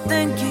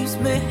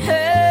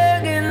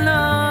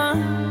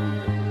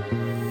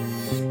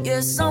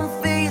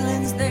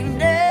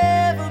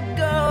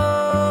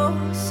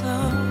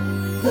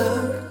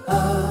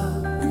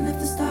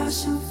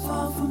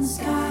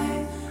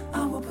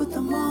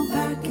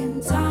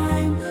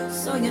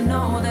you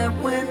know that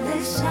when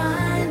they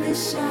shine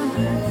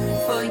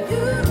for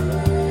you.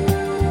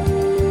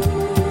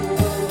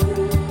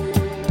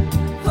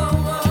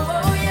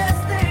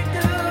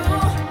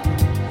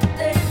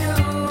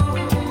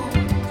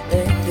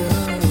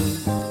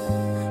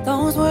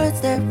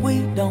 That we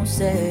don't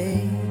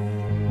say,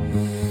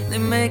 they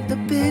make the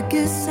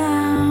biggest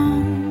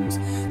sounds,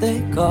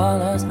 they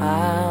call us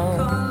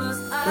out,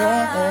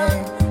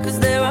 yeah, 'cause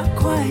there are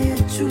quiet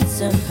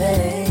truths and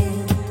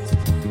pains,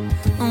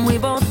 and we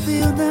both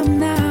feel them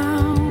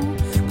now,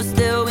 but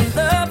still we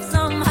love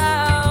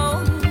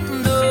somehow.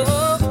 No,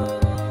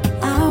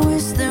 I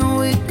wish that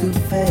we could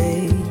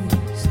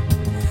face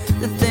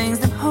the things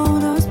that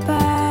hold us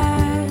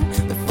back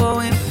before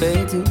we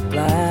fade to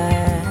black.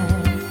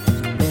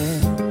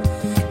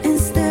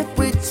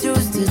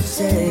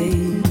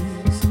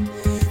 Chase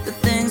the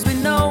things we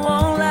know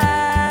won't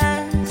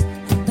last,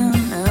 they'll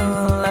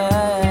never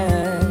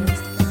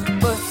last.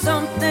 But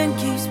something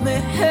keeps me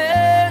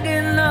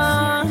hanging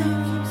on.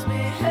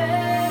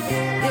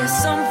 Yeah,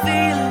 some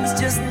feelings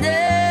just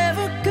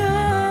never go.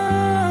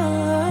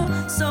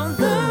 So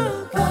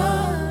look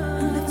up,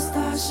 and if the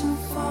stars should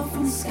fall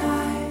from the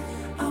sky,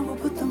 I will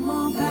put them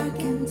all back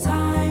in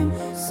time.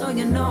 So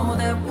you know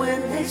that when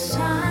they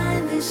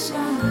shine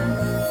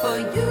for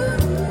you.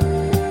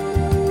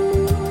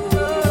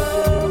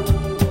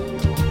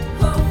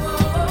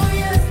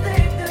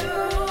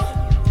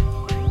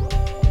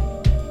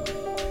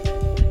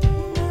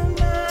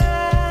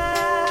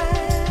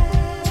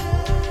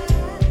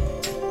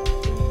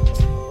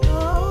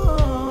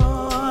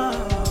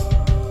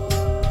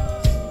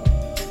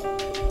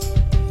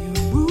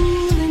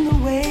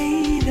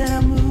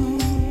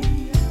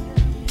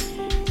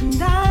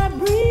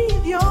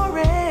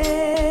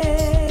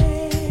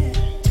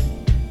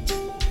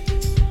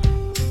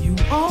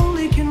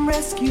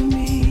 Rescue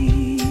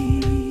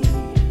me.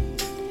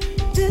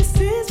 This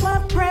is my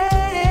prayer.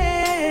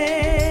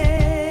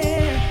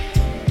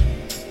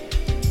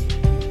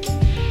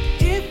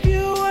 If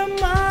you were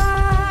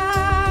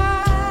mine,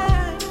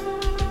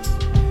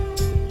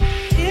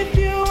 if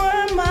you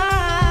were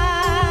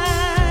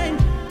mine,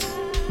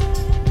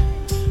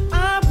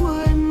 I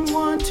wouldn't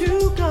want to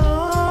go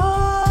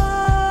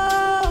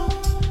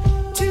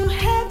to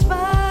heaven.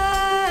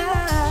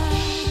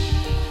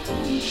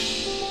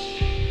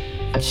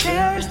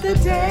 Cherish the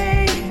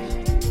day,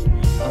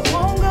 I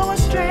won't go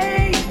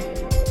astray,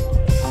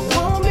 I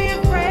won't be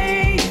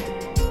afraid,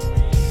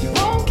 you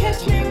won't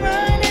catch me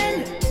running,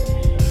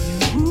 you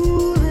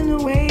rule in the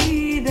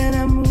way that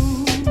I move.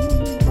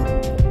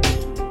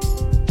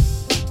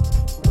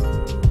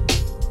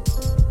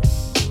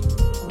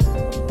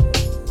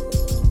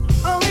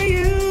 Only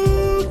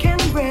you can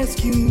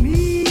rescue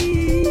me,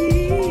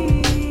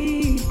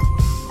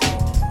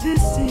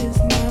 this is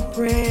my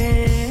prayer.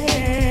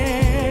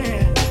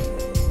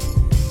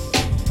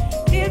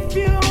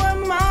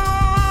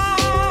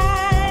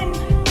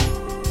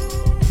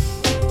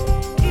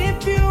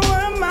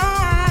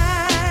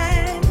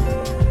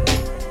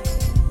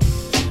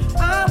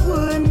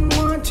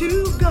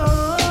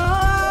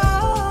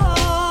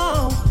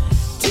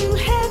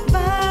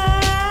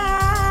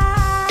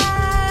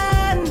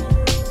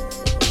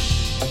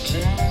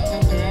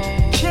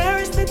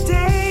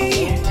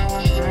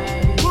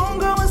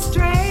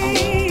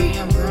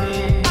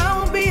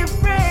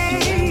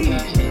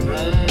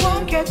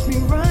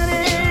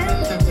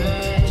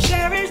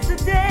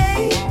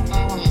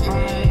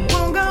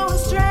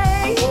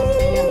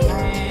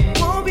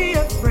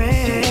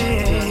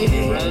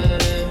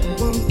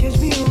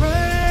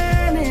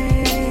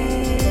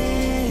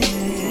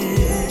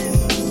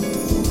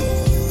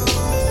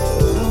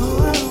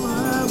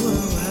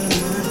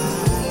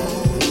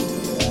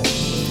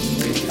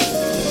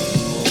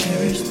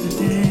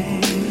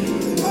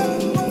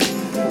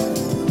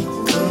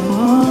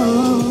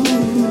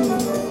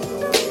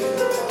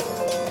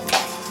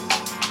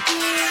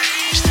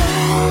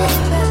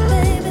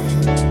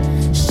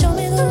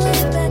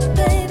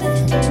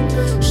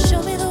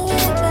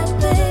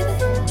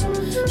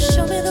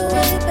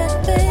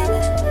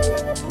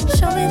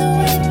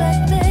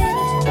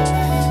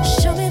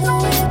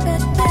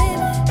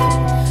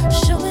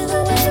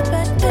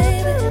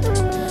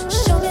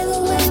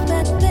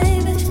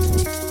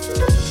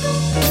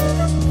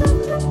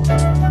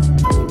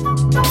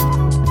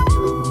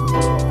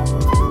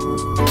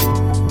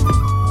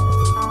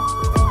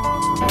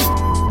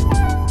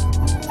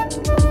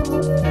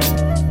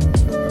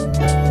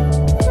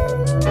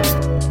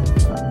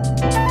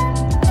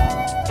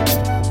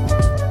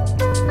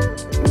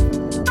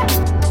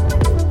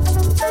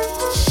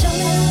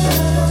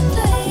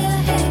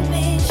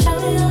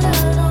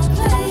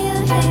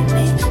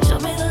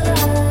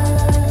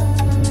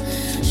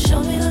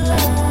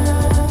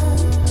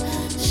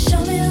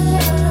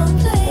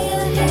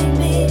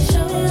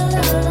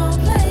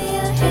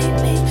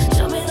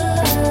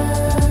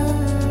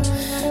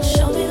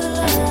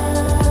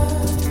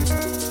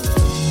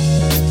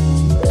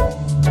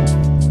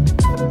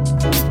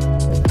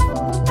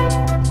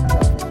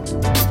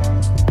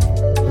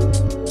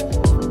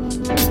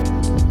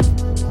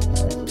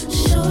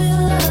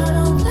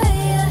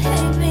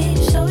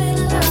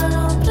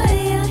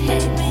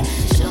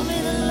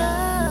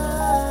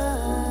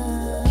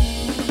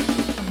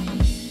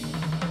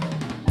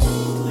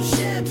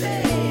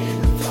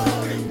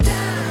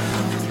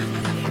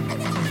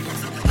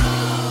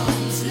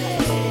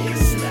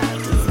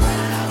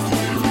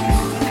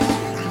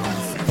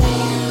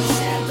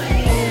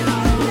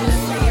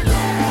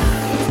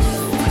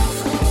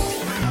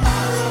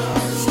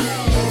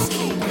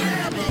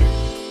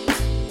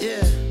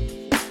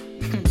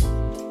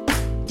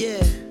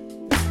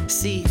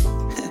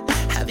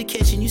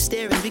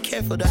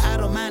 for the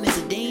idle mind is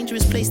a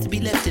dangerous place to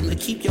be left in. But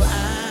keep your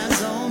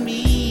eyes on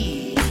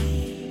me.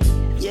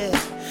 Yeah,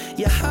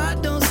 your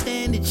heart don't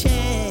stand a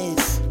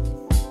chance.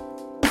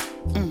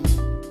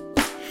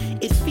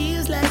 It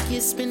feels like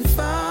it's been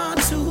far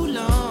too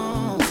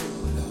long.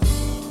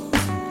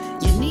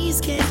 Your knees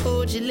can't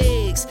hold your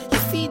legs,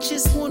 your feet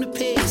just wanna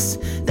pace.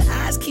 The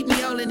eyes keep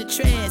me all in a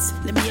trance.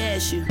 Let me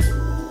ask you,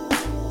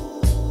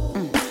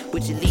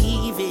 would you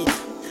leave it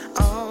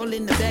all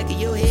in the back of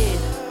your head?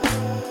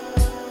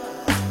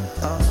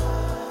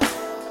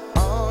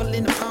 All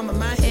in the palm of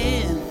my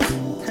hand.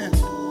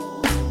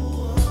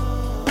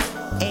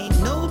 Ain't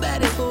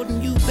nobody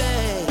holding you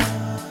back.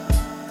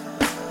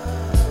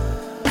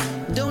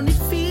 Don't it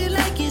feel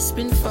like it's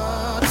been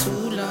far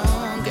too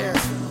long, girl?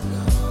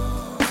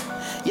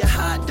 Your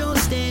heart don't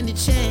stand a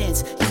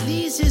chance. Your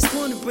leaves just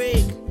wanna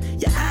break.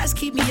 Your eyes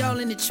keep me all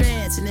in a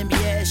trance. And let me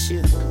ask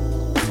you,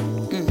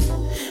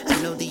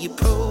 I know the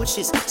approach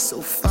is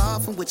so far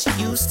from what you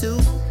used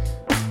to.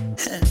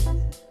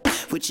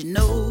 Would you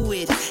know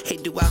it? Hey,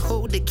 do I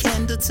hold the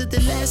candle to the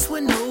last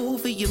one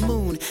over your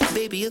moon?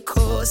 Baby, of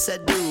course I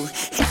do.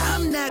 Hey,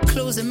 I'm not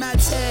closing my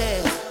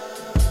tab.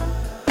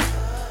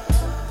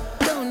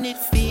 Don't it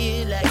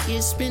feel like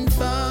it's been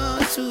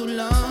far too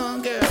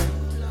long, girl?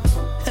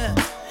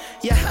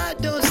 Your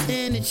heart don't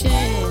stand a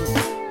chance.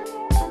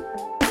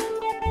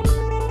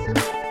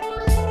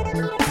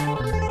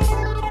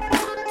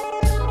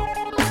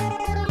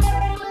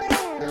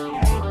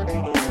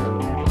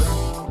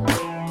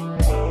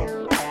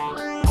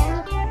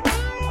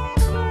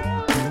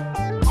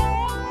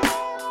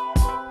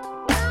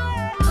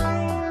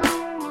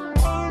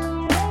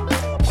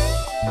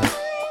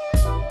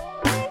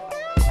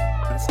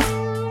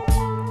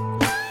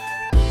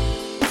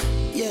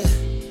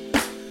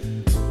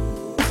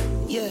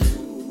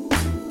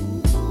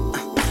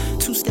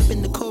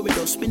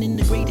 Spinning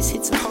the greatest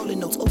hits of Harlem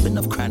notes, open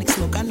up chronic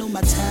smoke. I know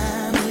my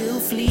time will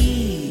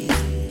flee,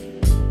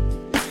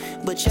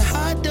 but your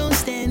heart don't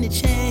stand a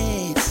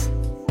chance.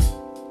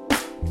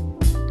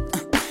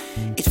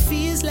 It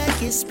feels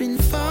like it's been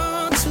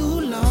far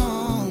too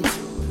long.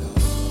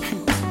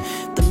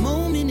 The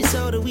moment is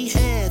all that we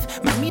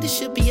have. My meter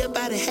should be up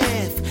by the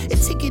half. A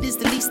ticket is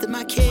the least of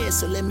my cares.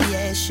 So let me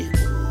ask you,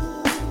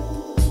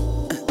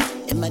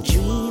 am I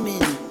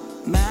dreaming?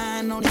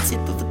 Mine on the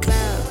tip of a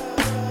cloud.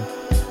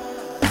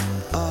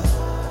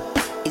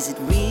 Is it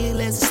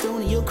real as a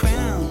stone in your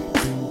crown?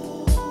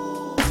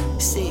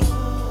 See,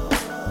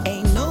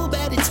 ain't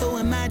nobody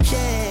towing my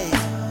jag.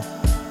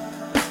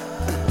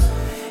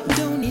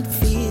 Don't it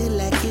feel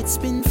like it's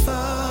been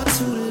far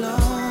too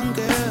long,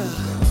 girl?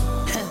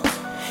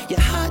 Your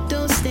heart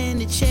don't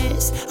stand a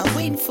chance. I'm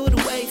waiting for the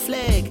white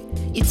flag.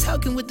 You're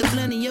talking with the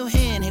blunt in your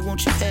hand. Hey,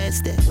 won't you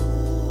pass that?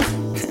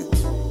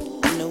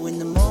 I know in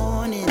the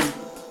morning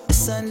the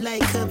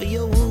sunlight cover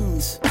your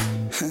wounds.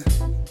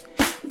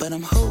 But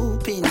I'm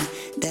hoping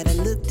that I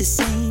look the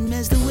same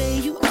as the way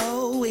you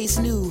always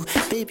knew.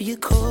 Baby,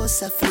 of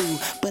course I flew,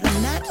 but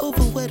I'm not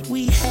over what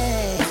we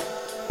had.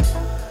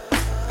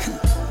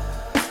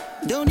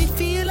 Don't it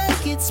feel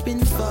like it's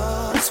been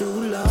far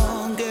too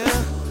long,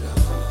 girl?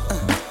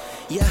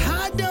 Your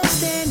heart don't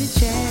stand a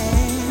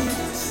chance.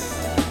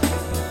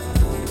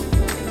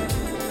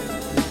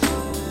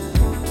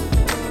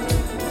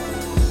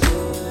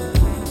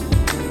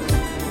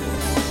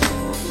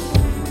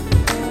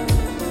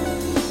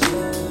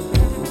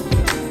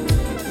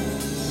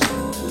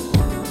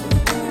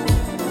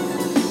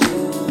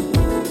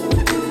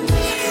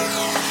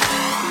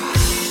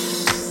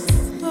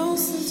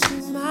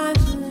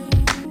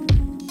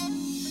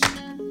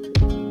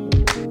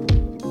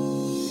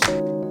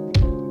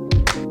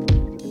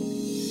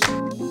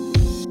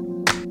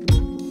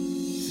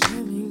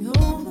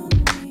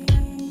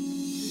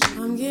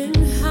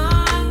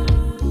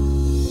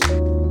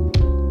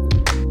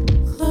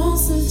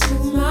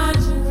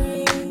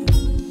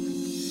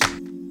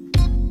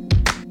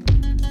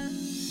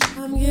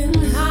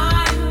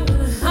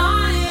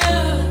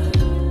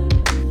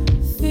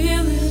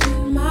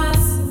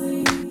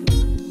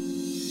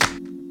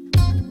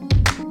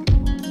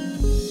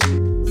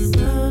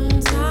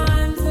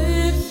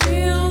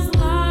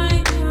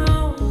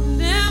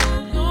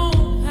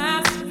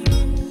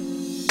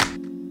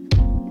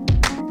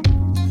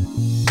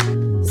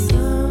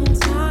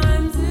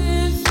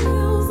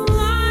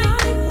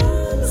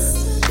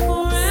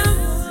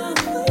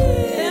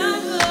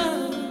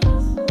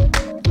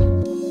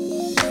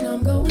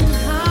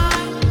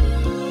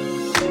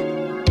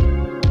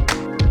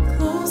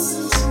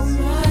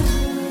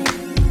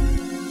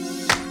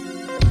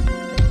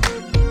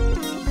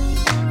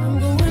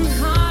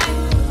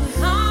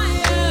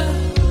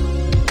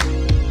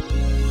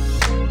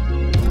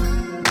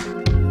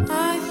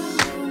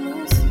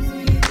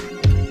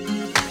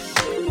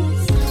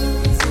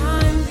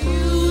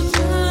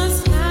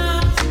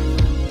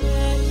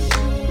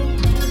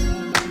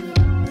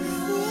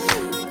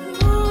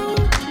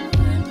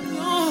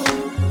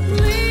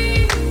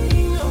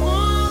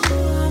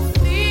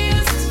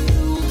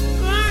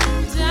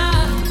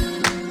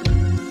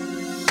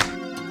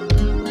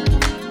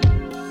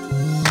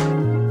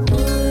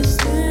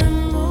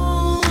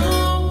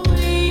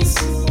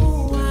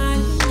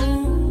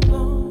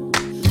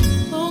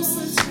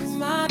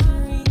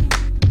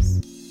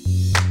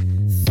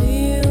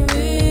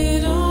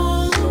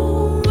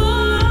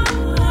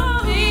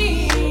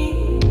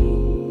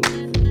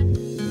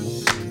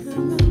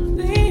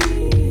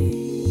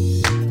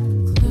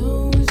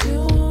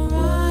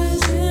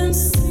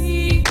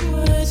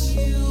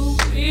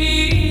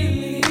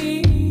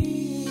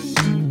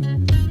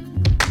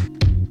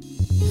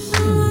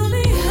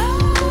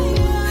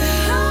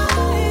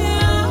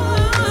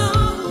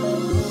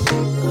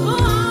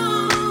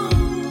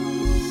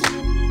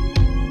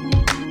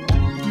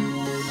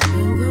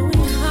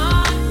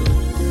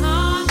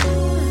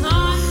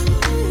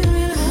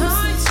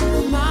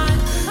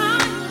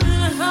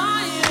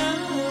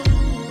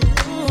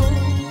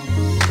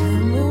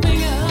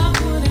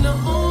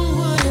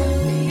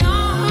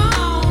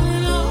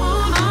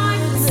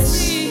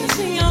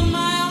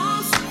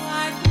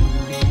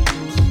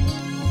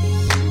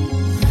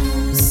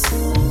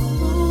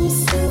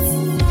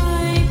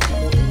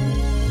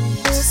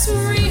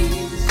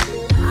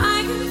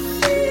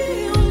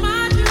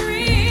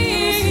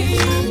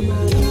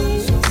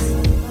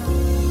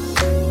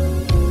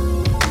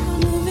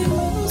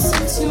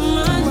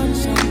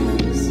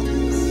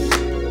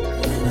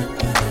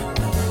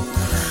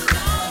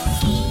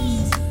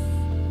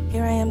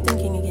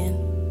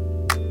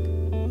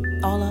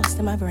 all lost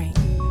in my brain.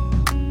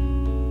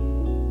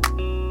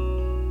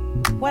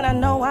 When I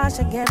know I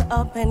should get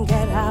up and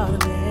get out of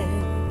bed,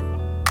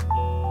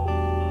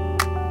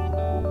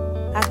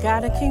 I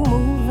gotta keep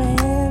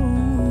moving.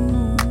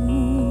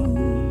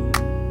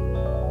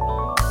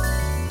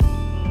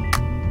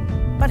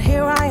 But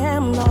here I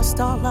am, lost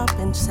all up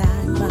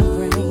inside my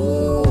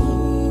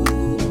brain.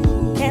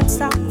 Can't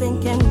stop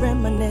thinking,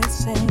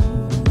 reminiscing.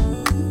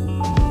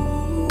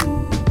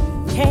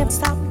 Can't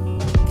stop,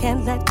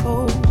 can't let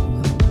go.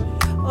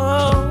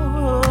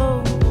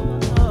 Oh.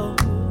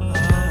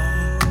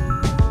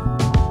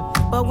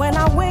 But when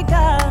I wake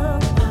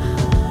up,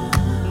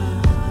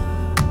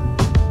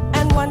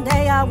 and one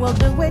day I will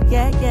do it,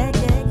 yeah.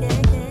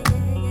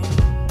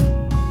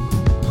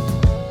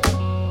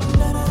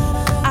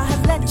 I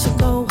have let you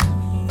go,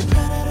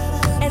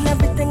 and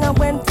everything I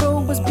went through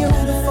was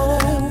beautiful.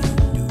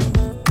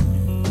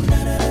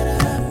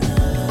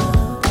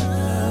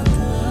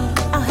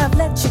 I have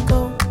let you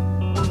go,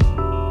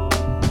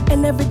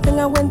 and everything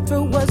I went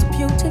through was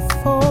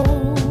beautiful.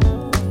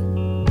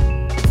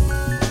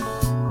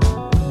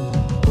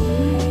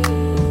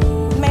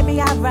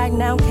 Maybe I right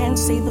now can't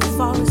see the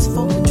forest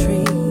full of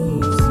trees,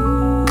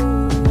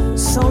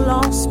 so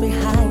lost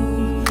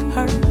behind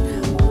hurt.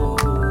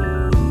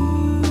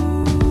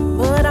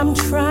 But I'm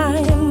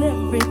trying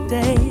every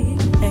day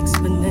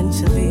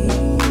exponentially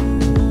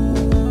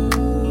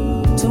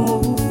to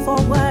move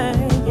forward,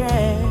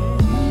 yeah.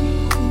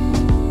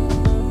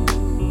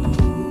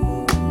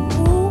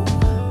 Ooh,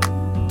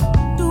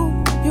 do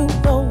you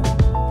know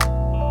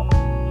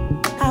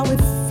how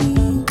it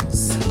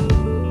feels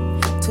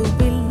to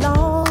be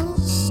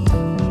lost?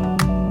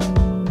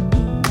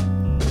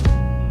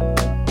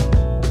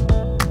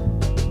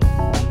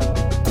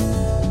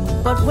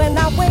 But when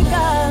I wake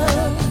up,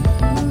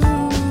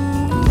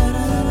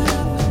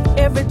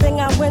 everything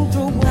I went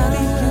through will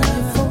be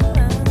beautiful.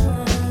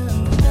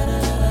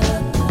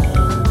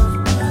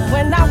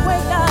 When I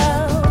wake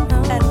up,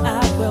 and I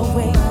will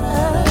wake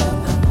up,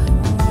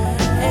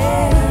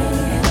 hey,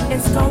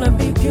 it's gonna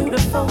be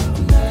beautiful.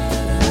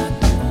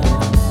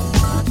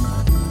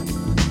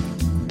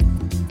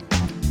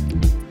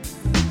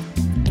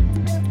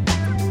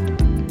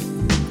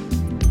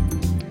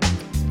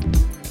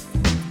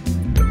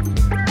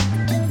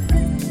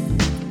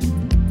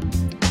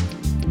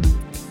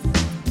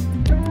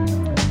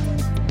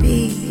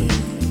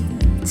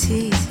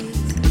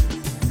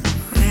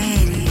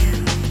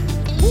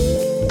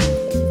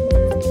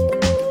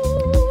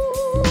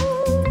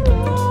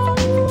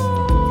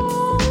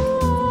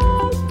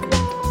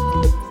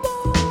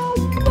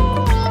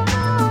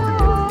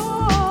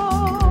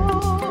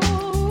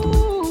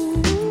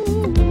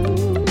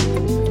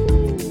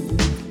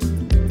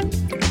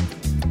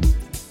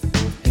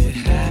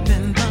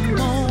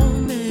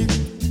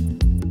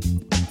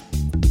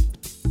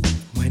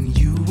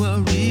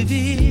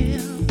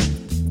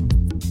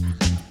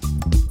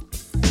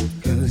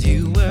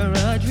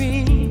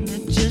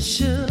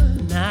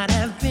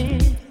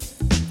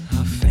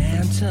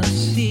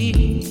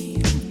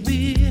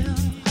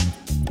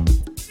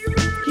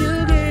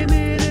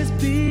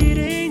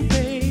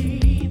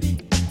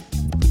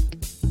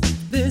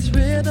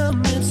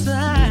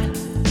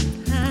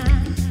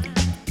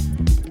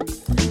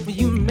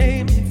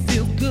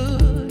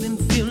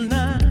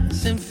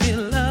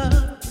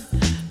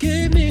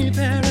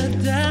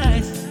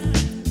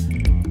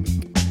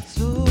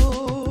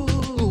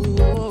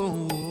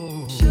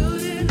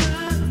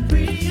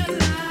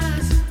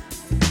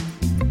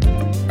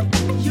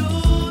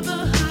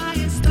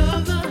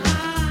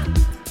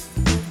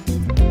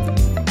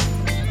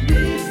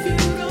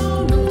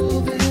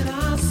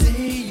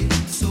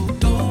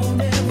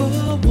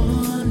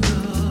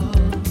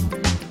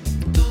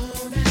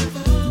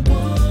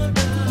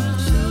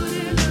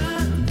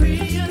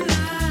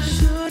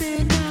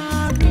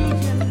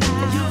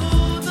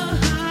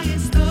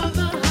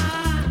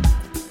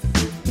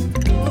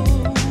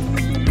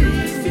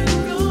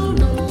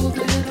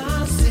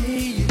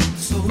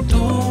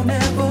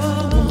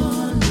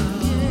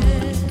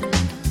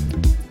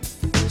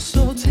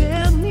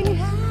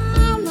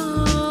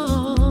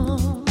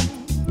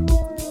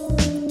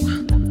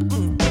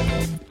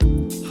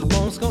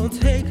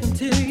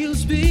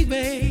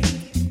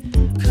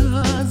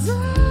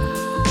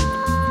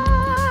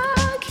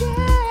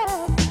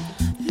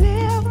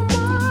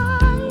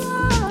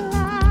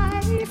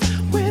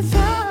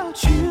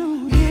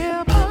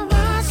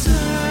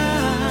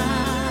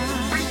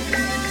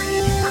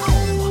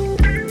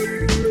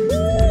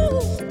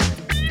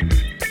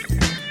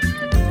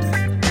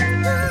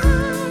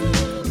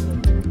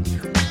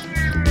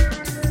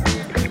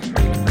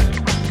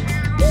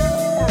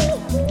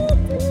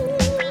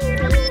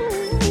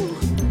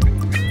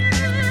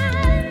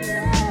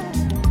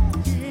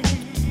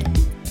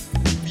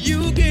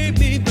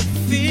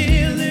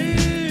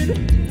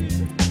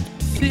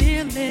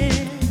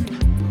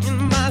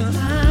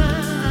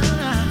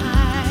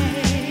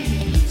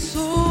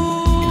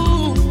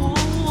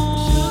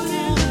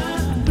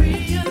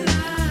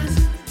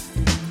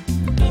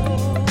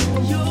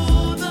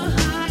 You're the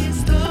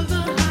highest of the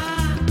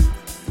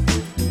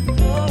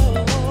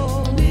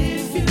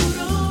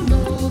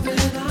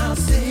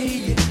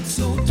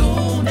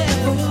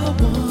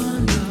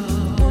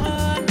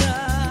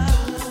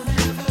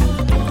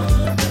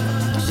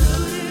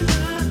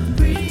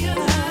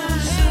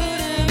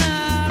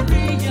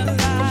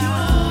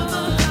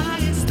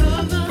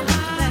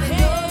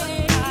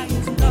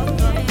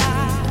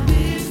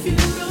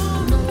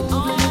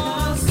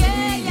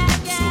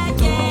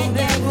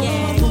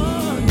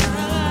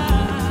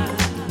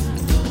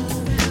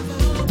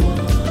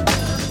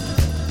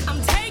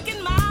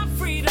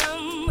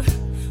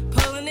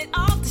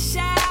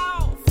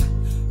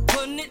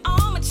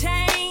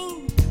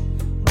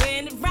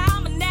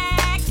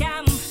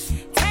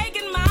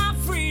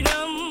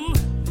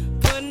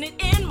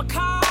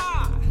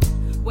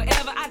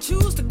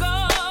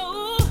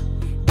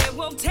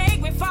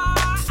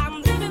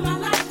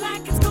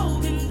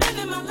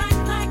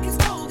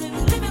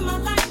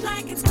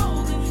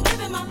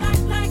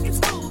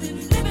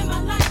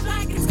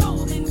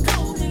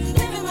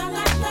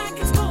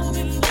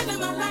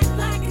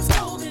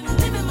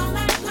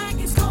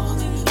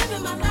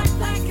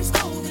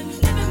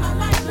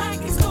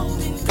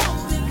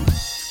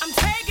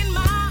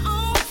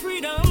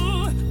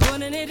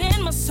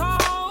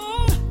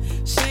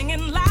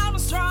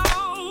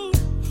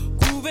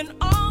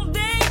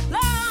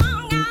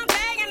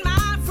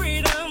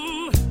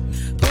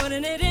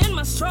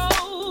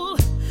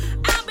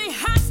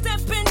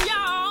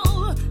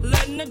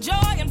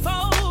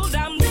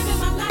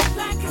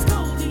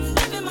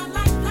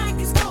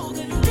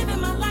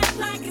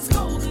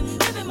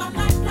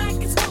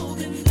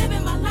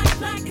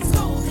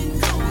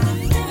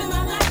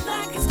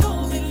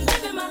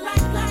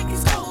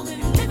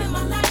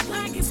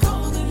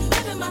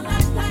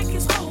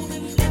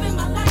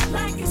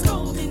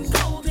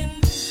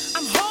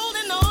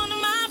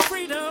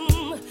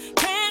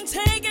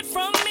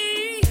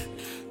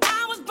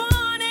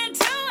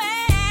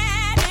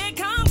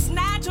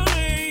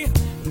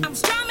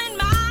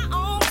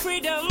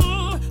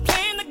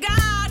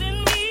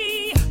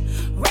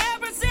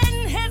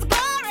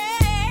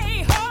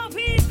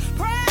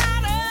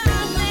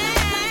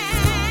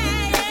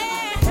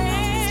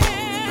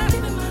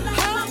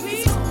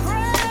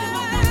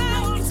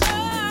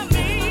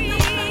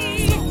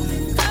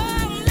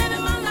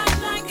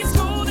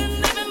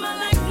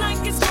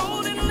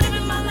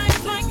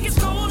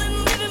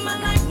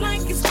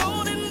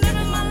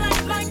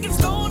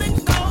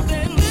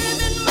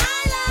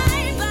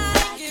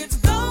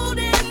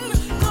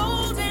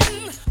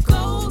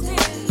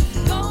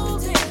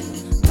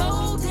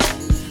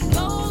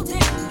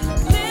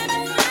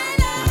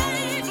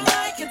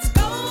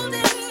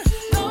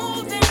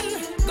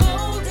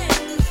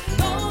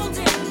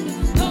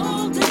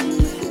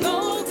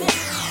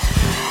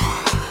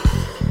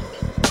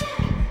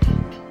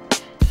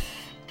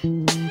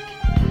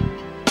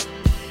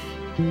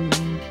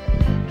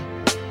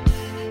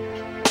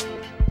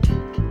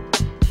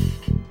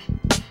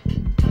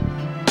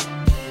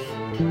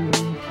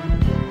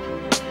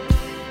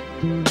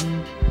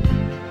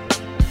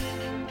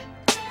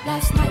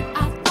Last night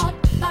I thought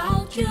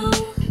about you,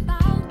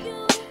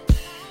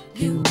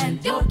 you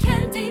and your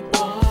candy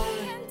boy.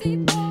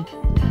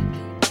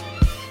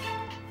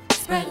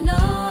 Spread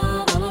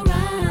love all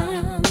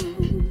around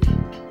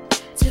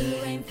till the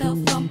rain fell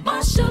from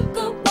my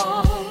sugar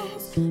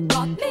balls.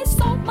 Brought me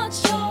so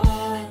much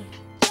joy.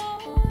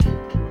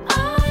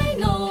 I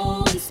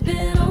know it's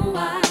been a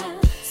while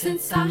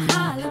since I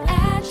hollered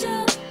at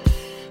you.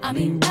 I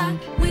mean, not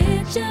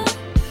with you.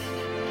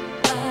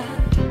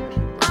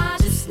 I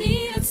just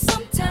needed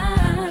some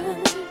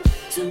time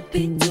to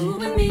be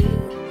doing me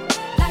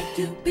like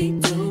you be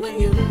doing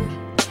you.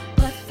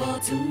 But for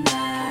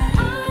tonight,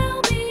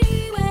 I'll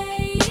be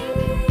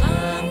waiting.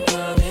 I'm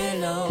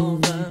coming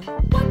over.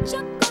 What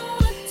you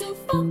gonna do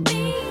for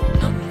me?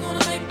 I'm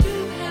gonna make you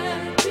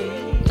happy.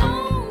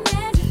 Long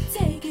as you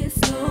take it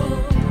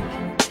slow,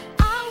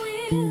 I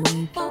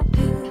will for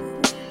you.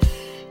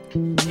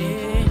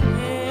 Yeah.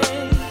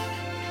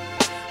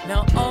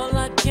 Now all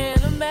I can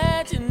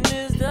imagine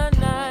is the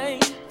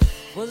night.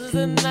 Was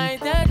the night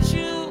that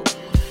you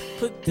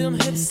put them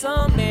hips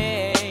on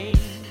me.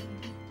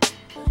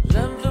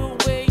 Love the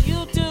way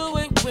you do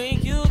it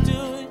when you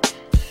do it.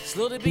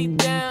 Slow the beat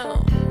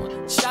down,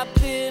 chop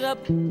it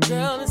up,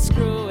 girl, and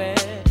screw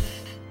it.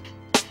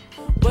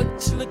 What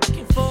you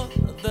looking for?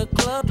 The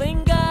club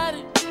ain't got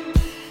it.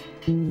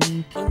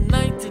 For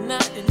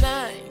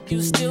 1999,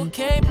 you still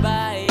can't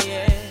buy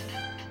it.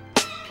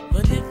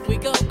 But if we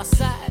go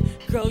outside,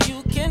 girl,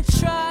 you can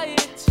try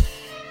it.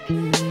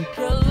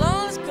 Girl,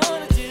 all it's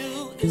gonna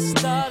do is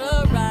start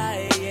a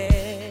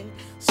riot.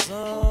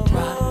 So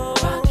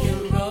Rock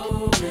and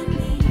roll with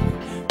me,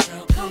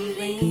 girl, come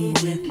lean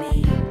with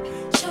me.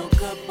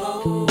 Choke a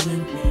bowl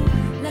with me,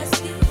 let's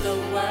view the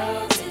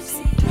world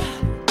tipsy.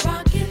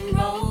 Rock and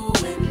roll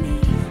with me,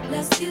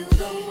 let's view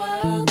the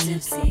world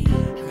tipsy.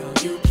 Girl,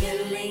 you can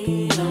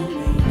lean on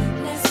me,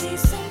 let's see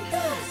some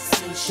good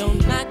sushi.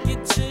 don't knock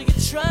it till you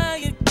try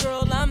it,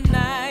 girl, I'm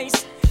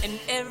nice. And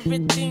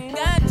everything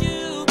I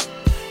do,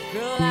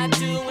 girl, I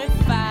do in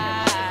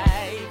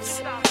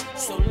fives.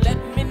 So let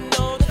me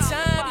know the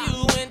time you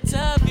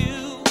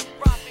interview.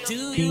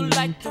 Do you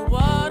like the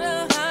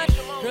water hot?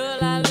 Girl,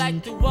 I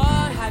like the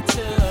water hot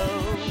too.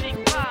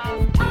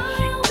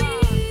 I'll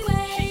be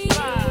waiting.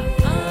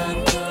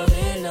 I'm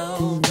coming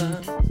over.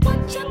 What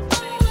you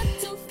gonna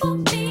do for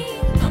me?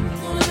 I'm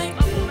gonna make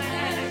you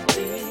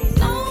happy.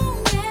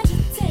 Long as you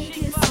take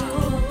it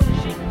slow,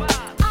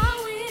 I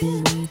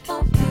will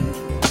for you.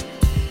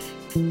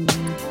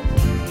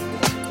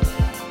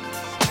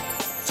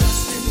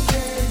 Just in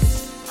case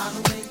I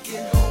don't make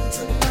it home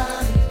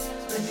tonight,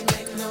 let me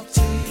make love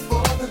to you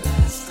for the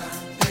last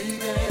time,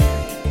 baby.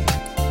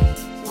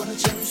 Wanna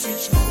cherish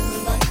each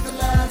moment like the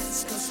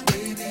last, 'cause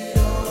baby,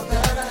 you're all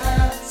that I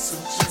have. So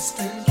just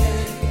in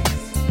case,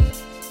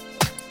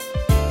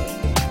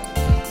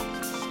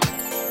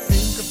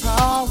 think of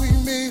how we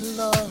made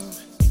love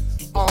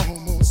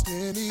almost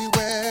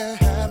anywhere.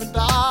 Haven't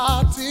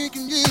I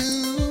taken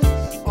you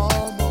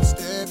almost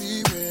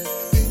everywhere?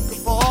 Think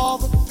of all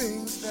the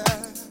things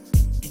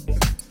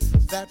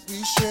that we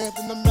shared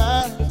and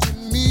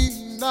imagine me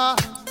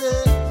not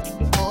there.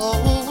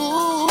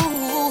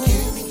 Oh,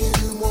 giving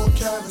you more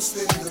carrots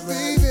than the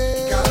rain.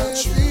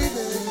 Got you,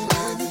 baby,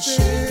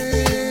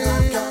 everything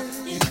I've got.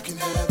 You can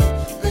have it,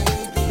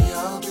 baby.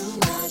 I'll do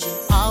magic.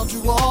 I'll do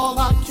all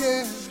I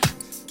can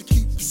to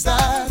keep you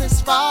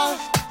satisfied.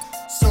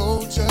 So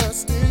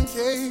just in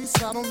case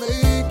I don't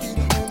make it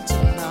home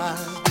tonight,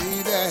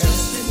 baby.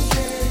 Just in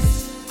case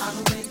I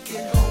don't make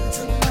it home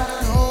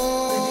tonight.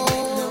 Let me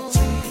make love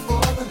to you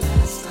for the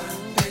last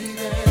time,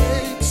 baby.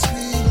 Makes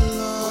me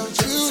love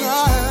you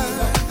right.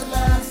 Like the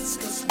last,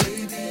 'cause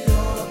baby,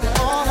 all that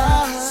I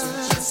have. So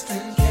just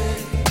in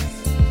case.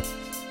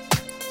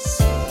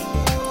 So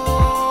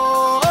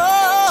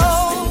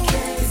just in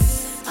case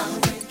I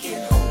don't make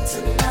it home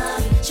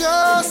tonight.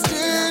 Just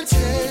in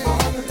case.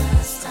 For the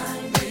last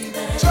time,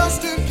 baby.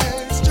 Just in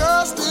case,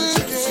 just in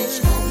case.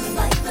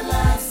 Like the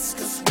last,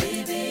 'cause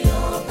baby,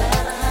 all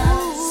that I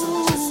have. So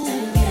just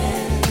in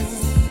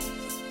case.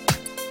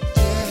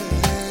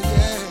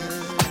 Yeah.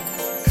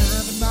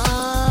 Haven't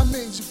I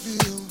made you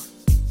feel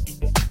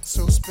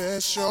so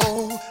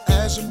special?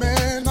 As your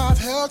man, I've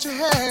held your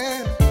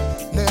hand,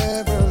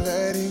 never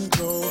letting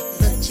go.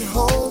 Let you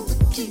hold the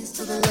keys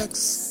to the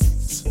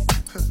Lexus.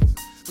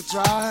 We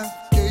drive,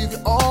 gave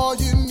you all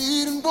you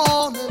need and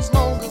want as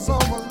long as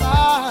I'm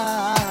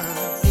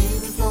alive.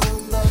 Even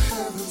from the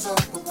heavens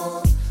up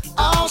above,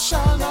 I'll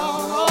shine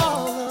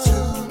out.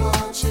 Too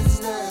much is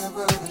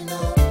never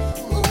enough.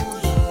 Oh,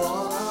 you're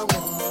all I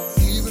want.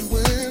 Even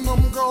when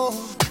I'm gone,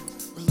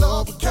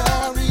 love will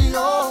carry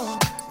on.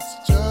 It's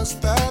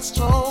just that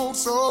strong,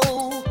 so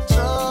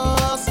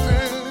just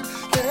in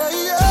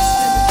case.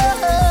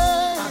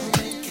 I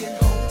make it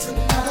home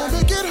tonight. I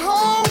make it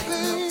home,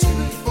 baby.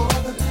 For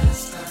the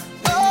last time.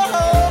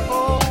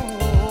 Oh,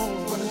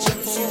 wanna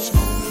cherish each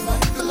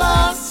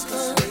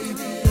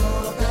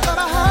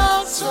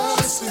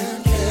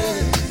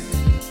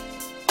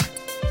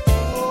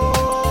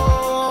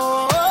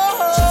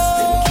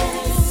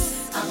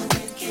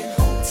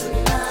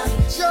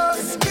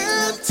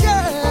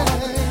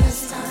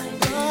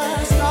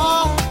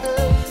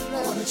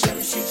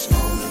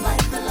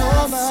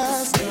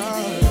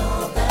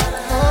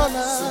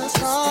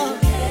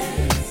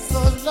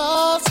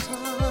last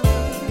time.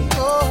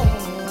 Oh,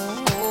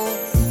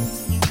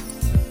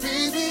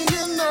 baby,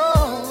 you know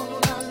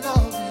I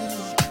love you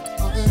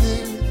more than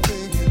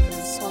anything in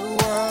this whole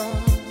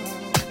world.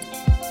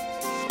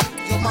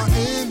 You're my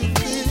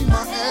anything,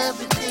 my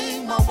everything,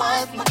 my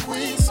wife, my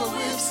queen. So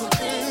if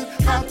something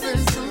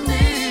happens to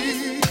me,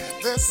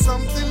 there's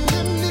something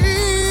you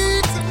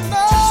need to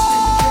know.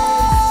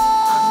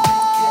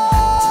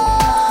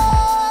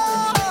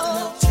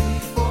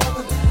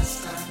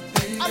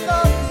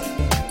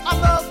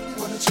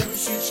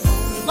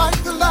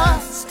 Like the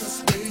last, 'cause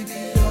baby,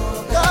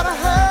 you're gotta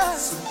have.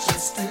 So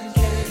just in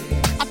case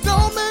I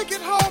don't make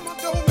it home, I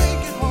don't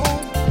make it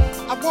home,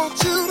 I want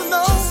you to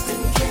know. Just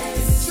in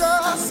case,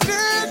 just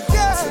in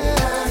case.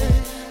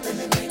 Let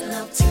me make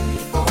love to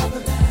you for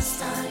the last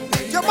time,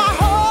 baby. You're my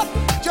heart,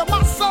 you're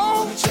my soul.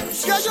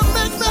 Yeah, you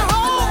make me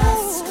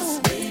whole. 'Cause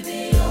baby,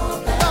 you're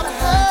gotta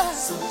have.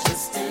 So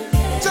just in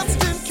case, just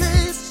in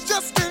case,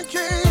 just in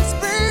case,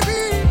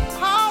 baby,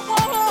 I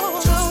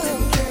want. Just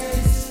in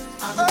case,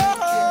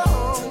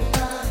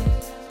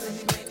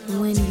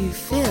 When you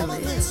feel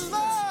it,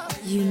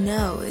 you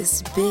know it's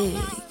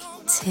big,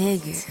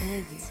 Tigger.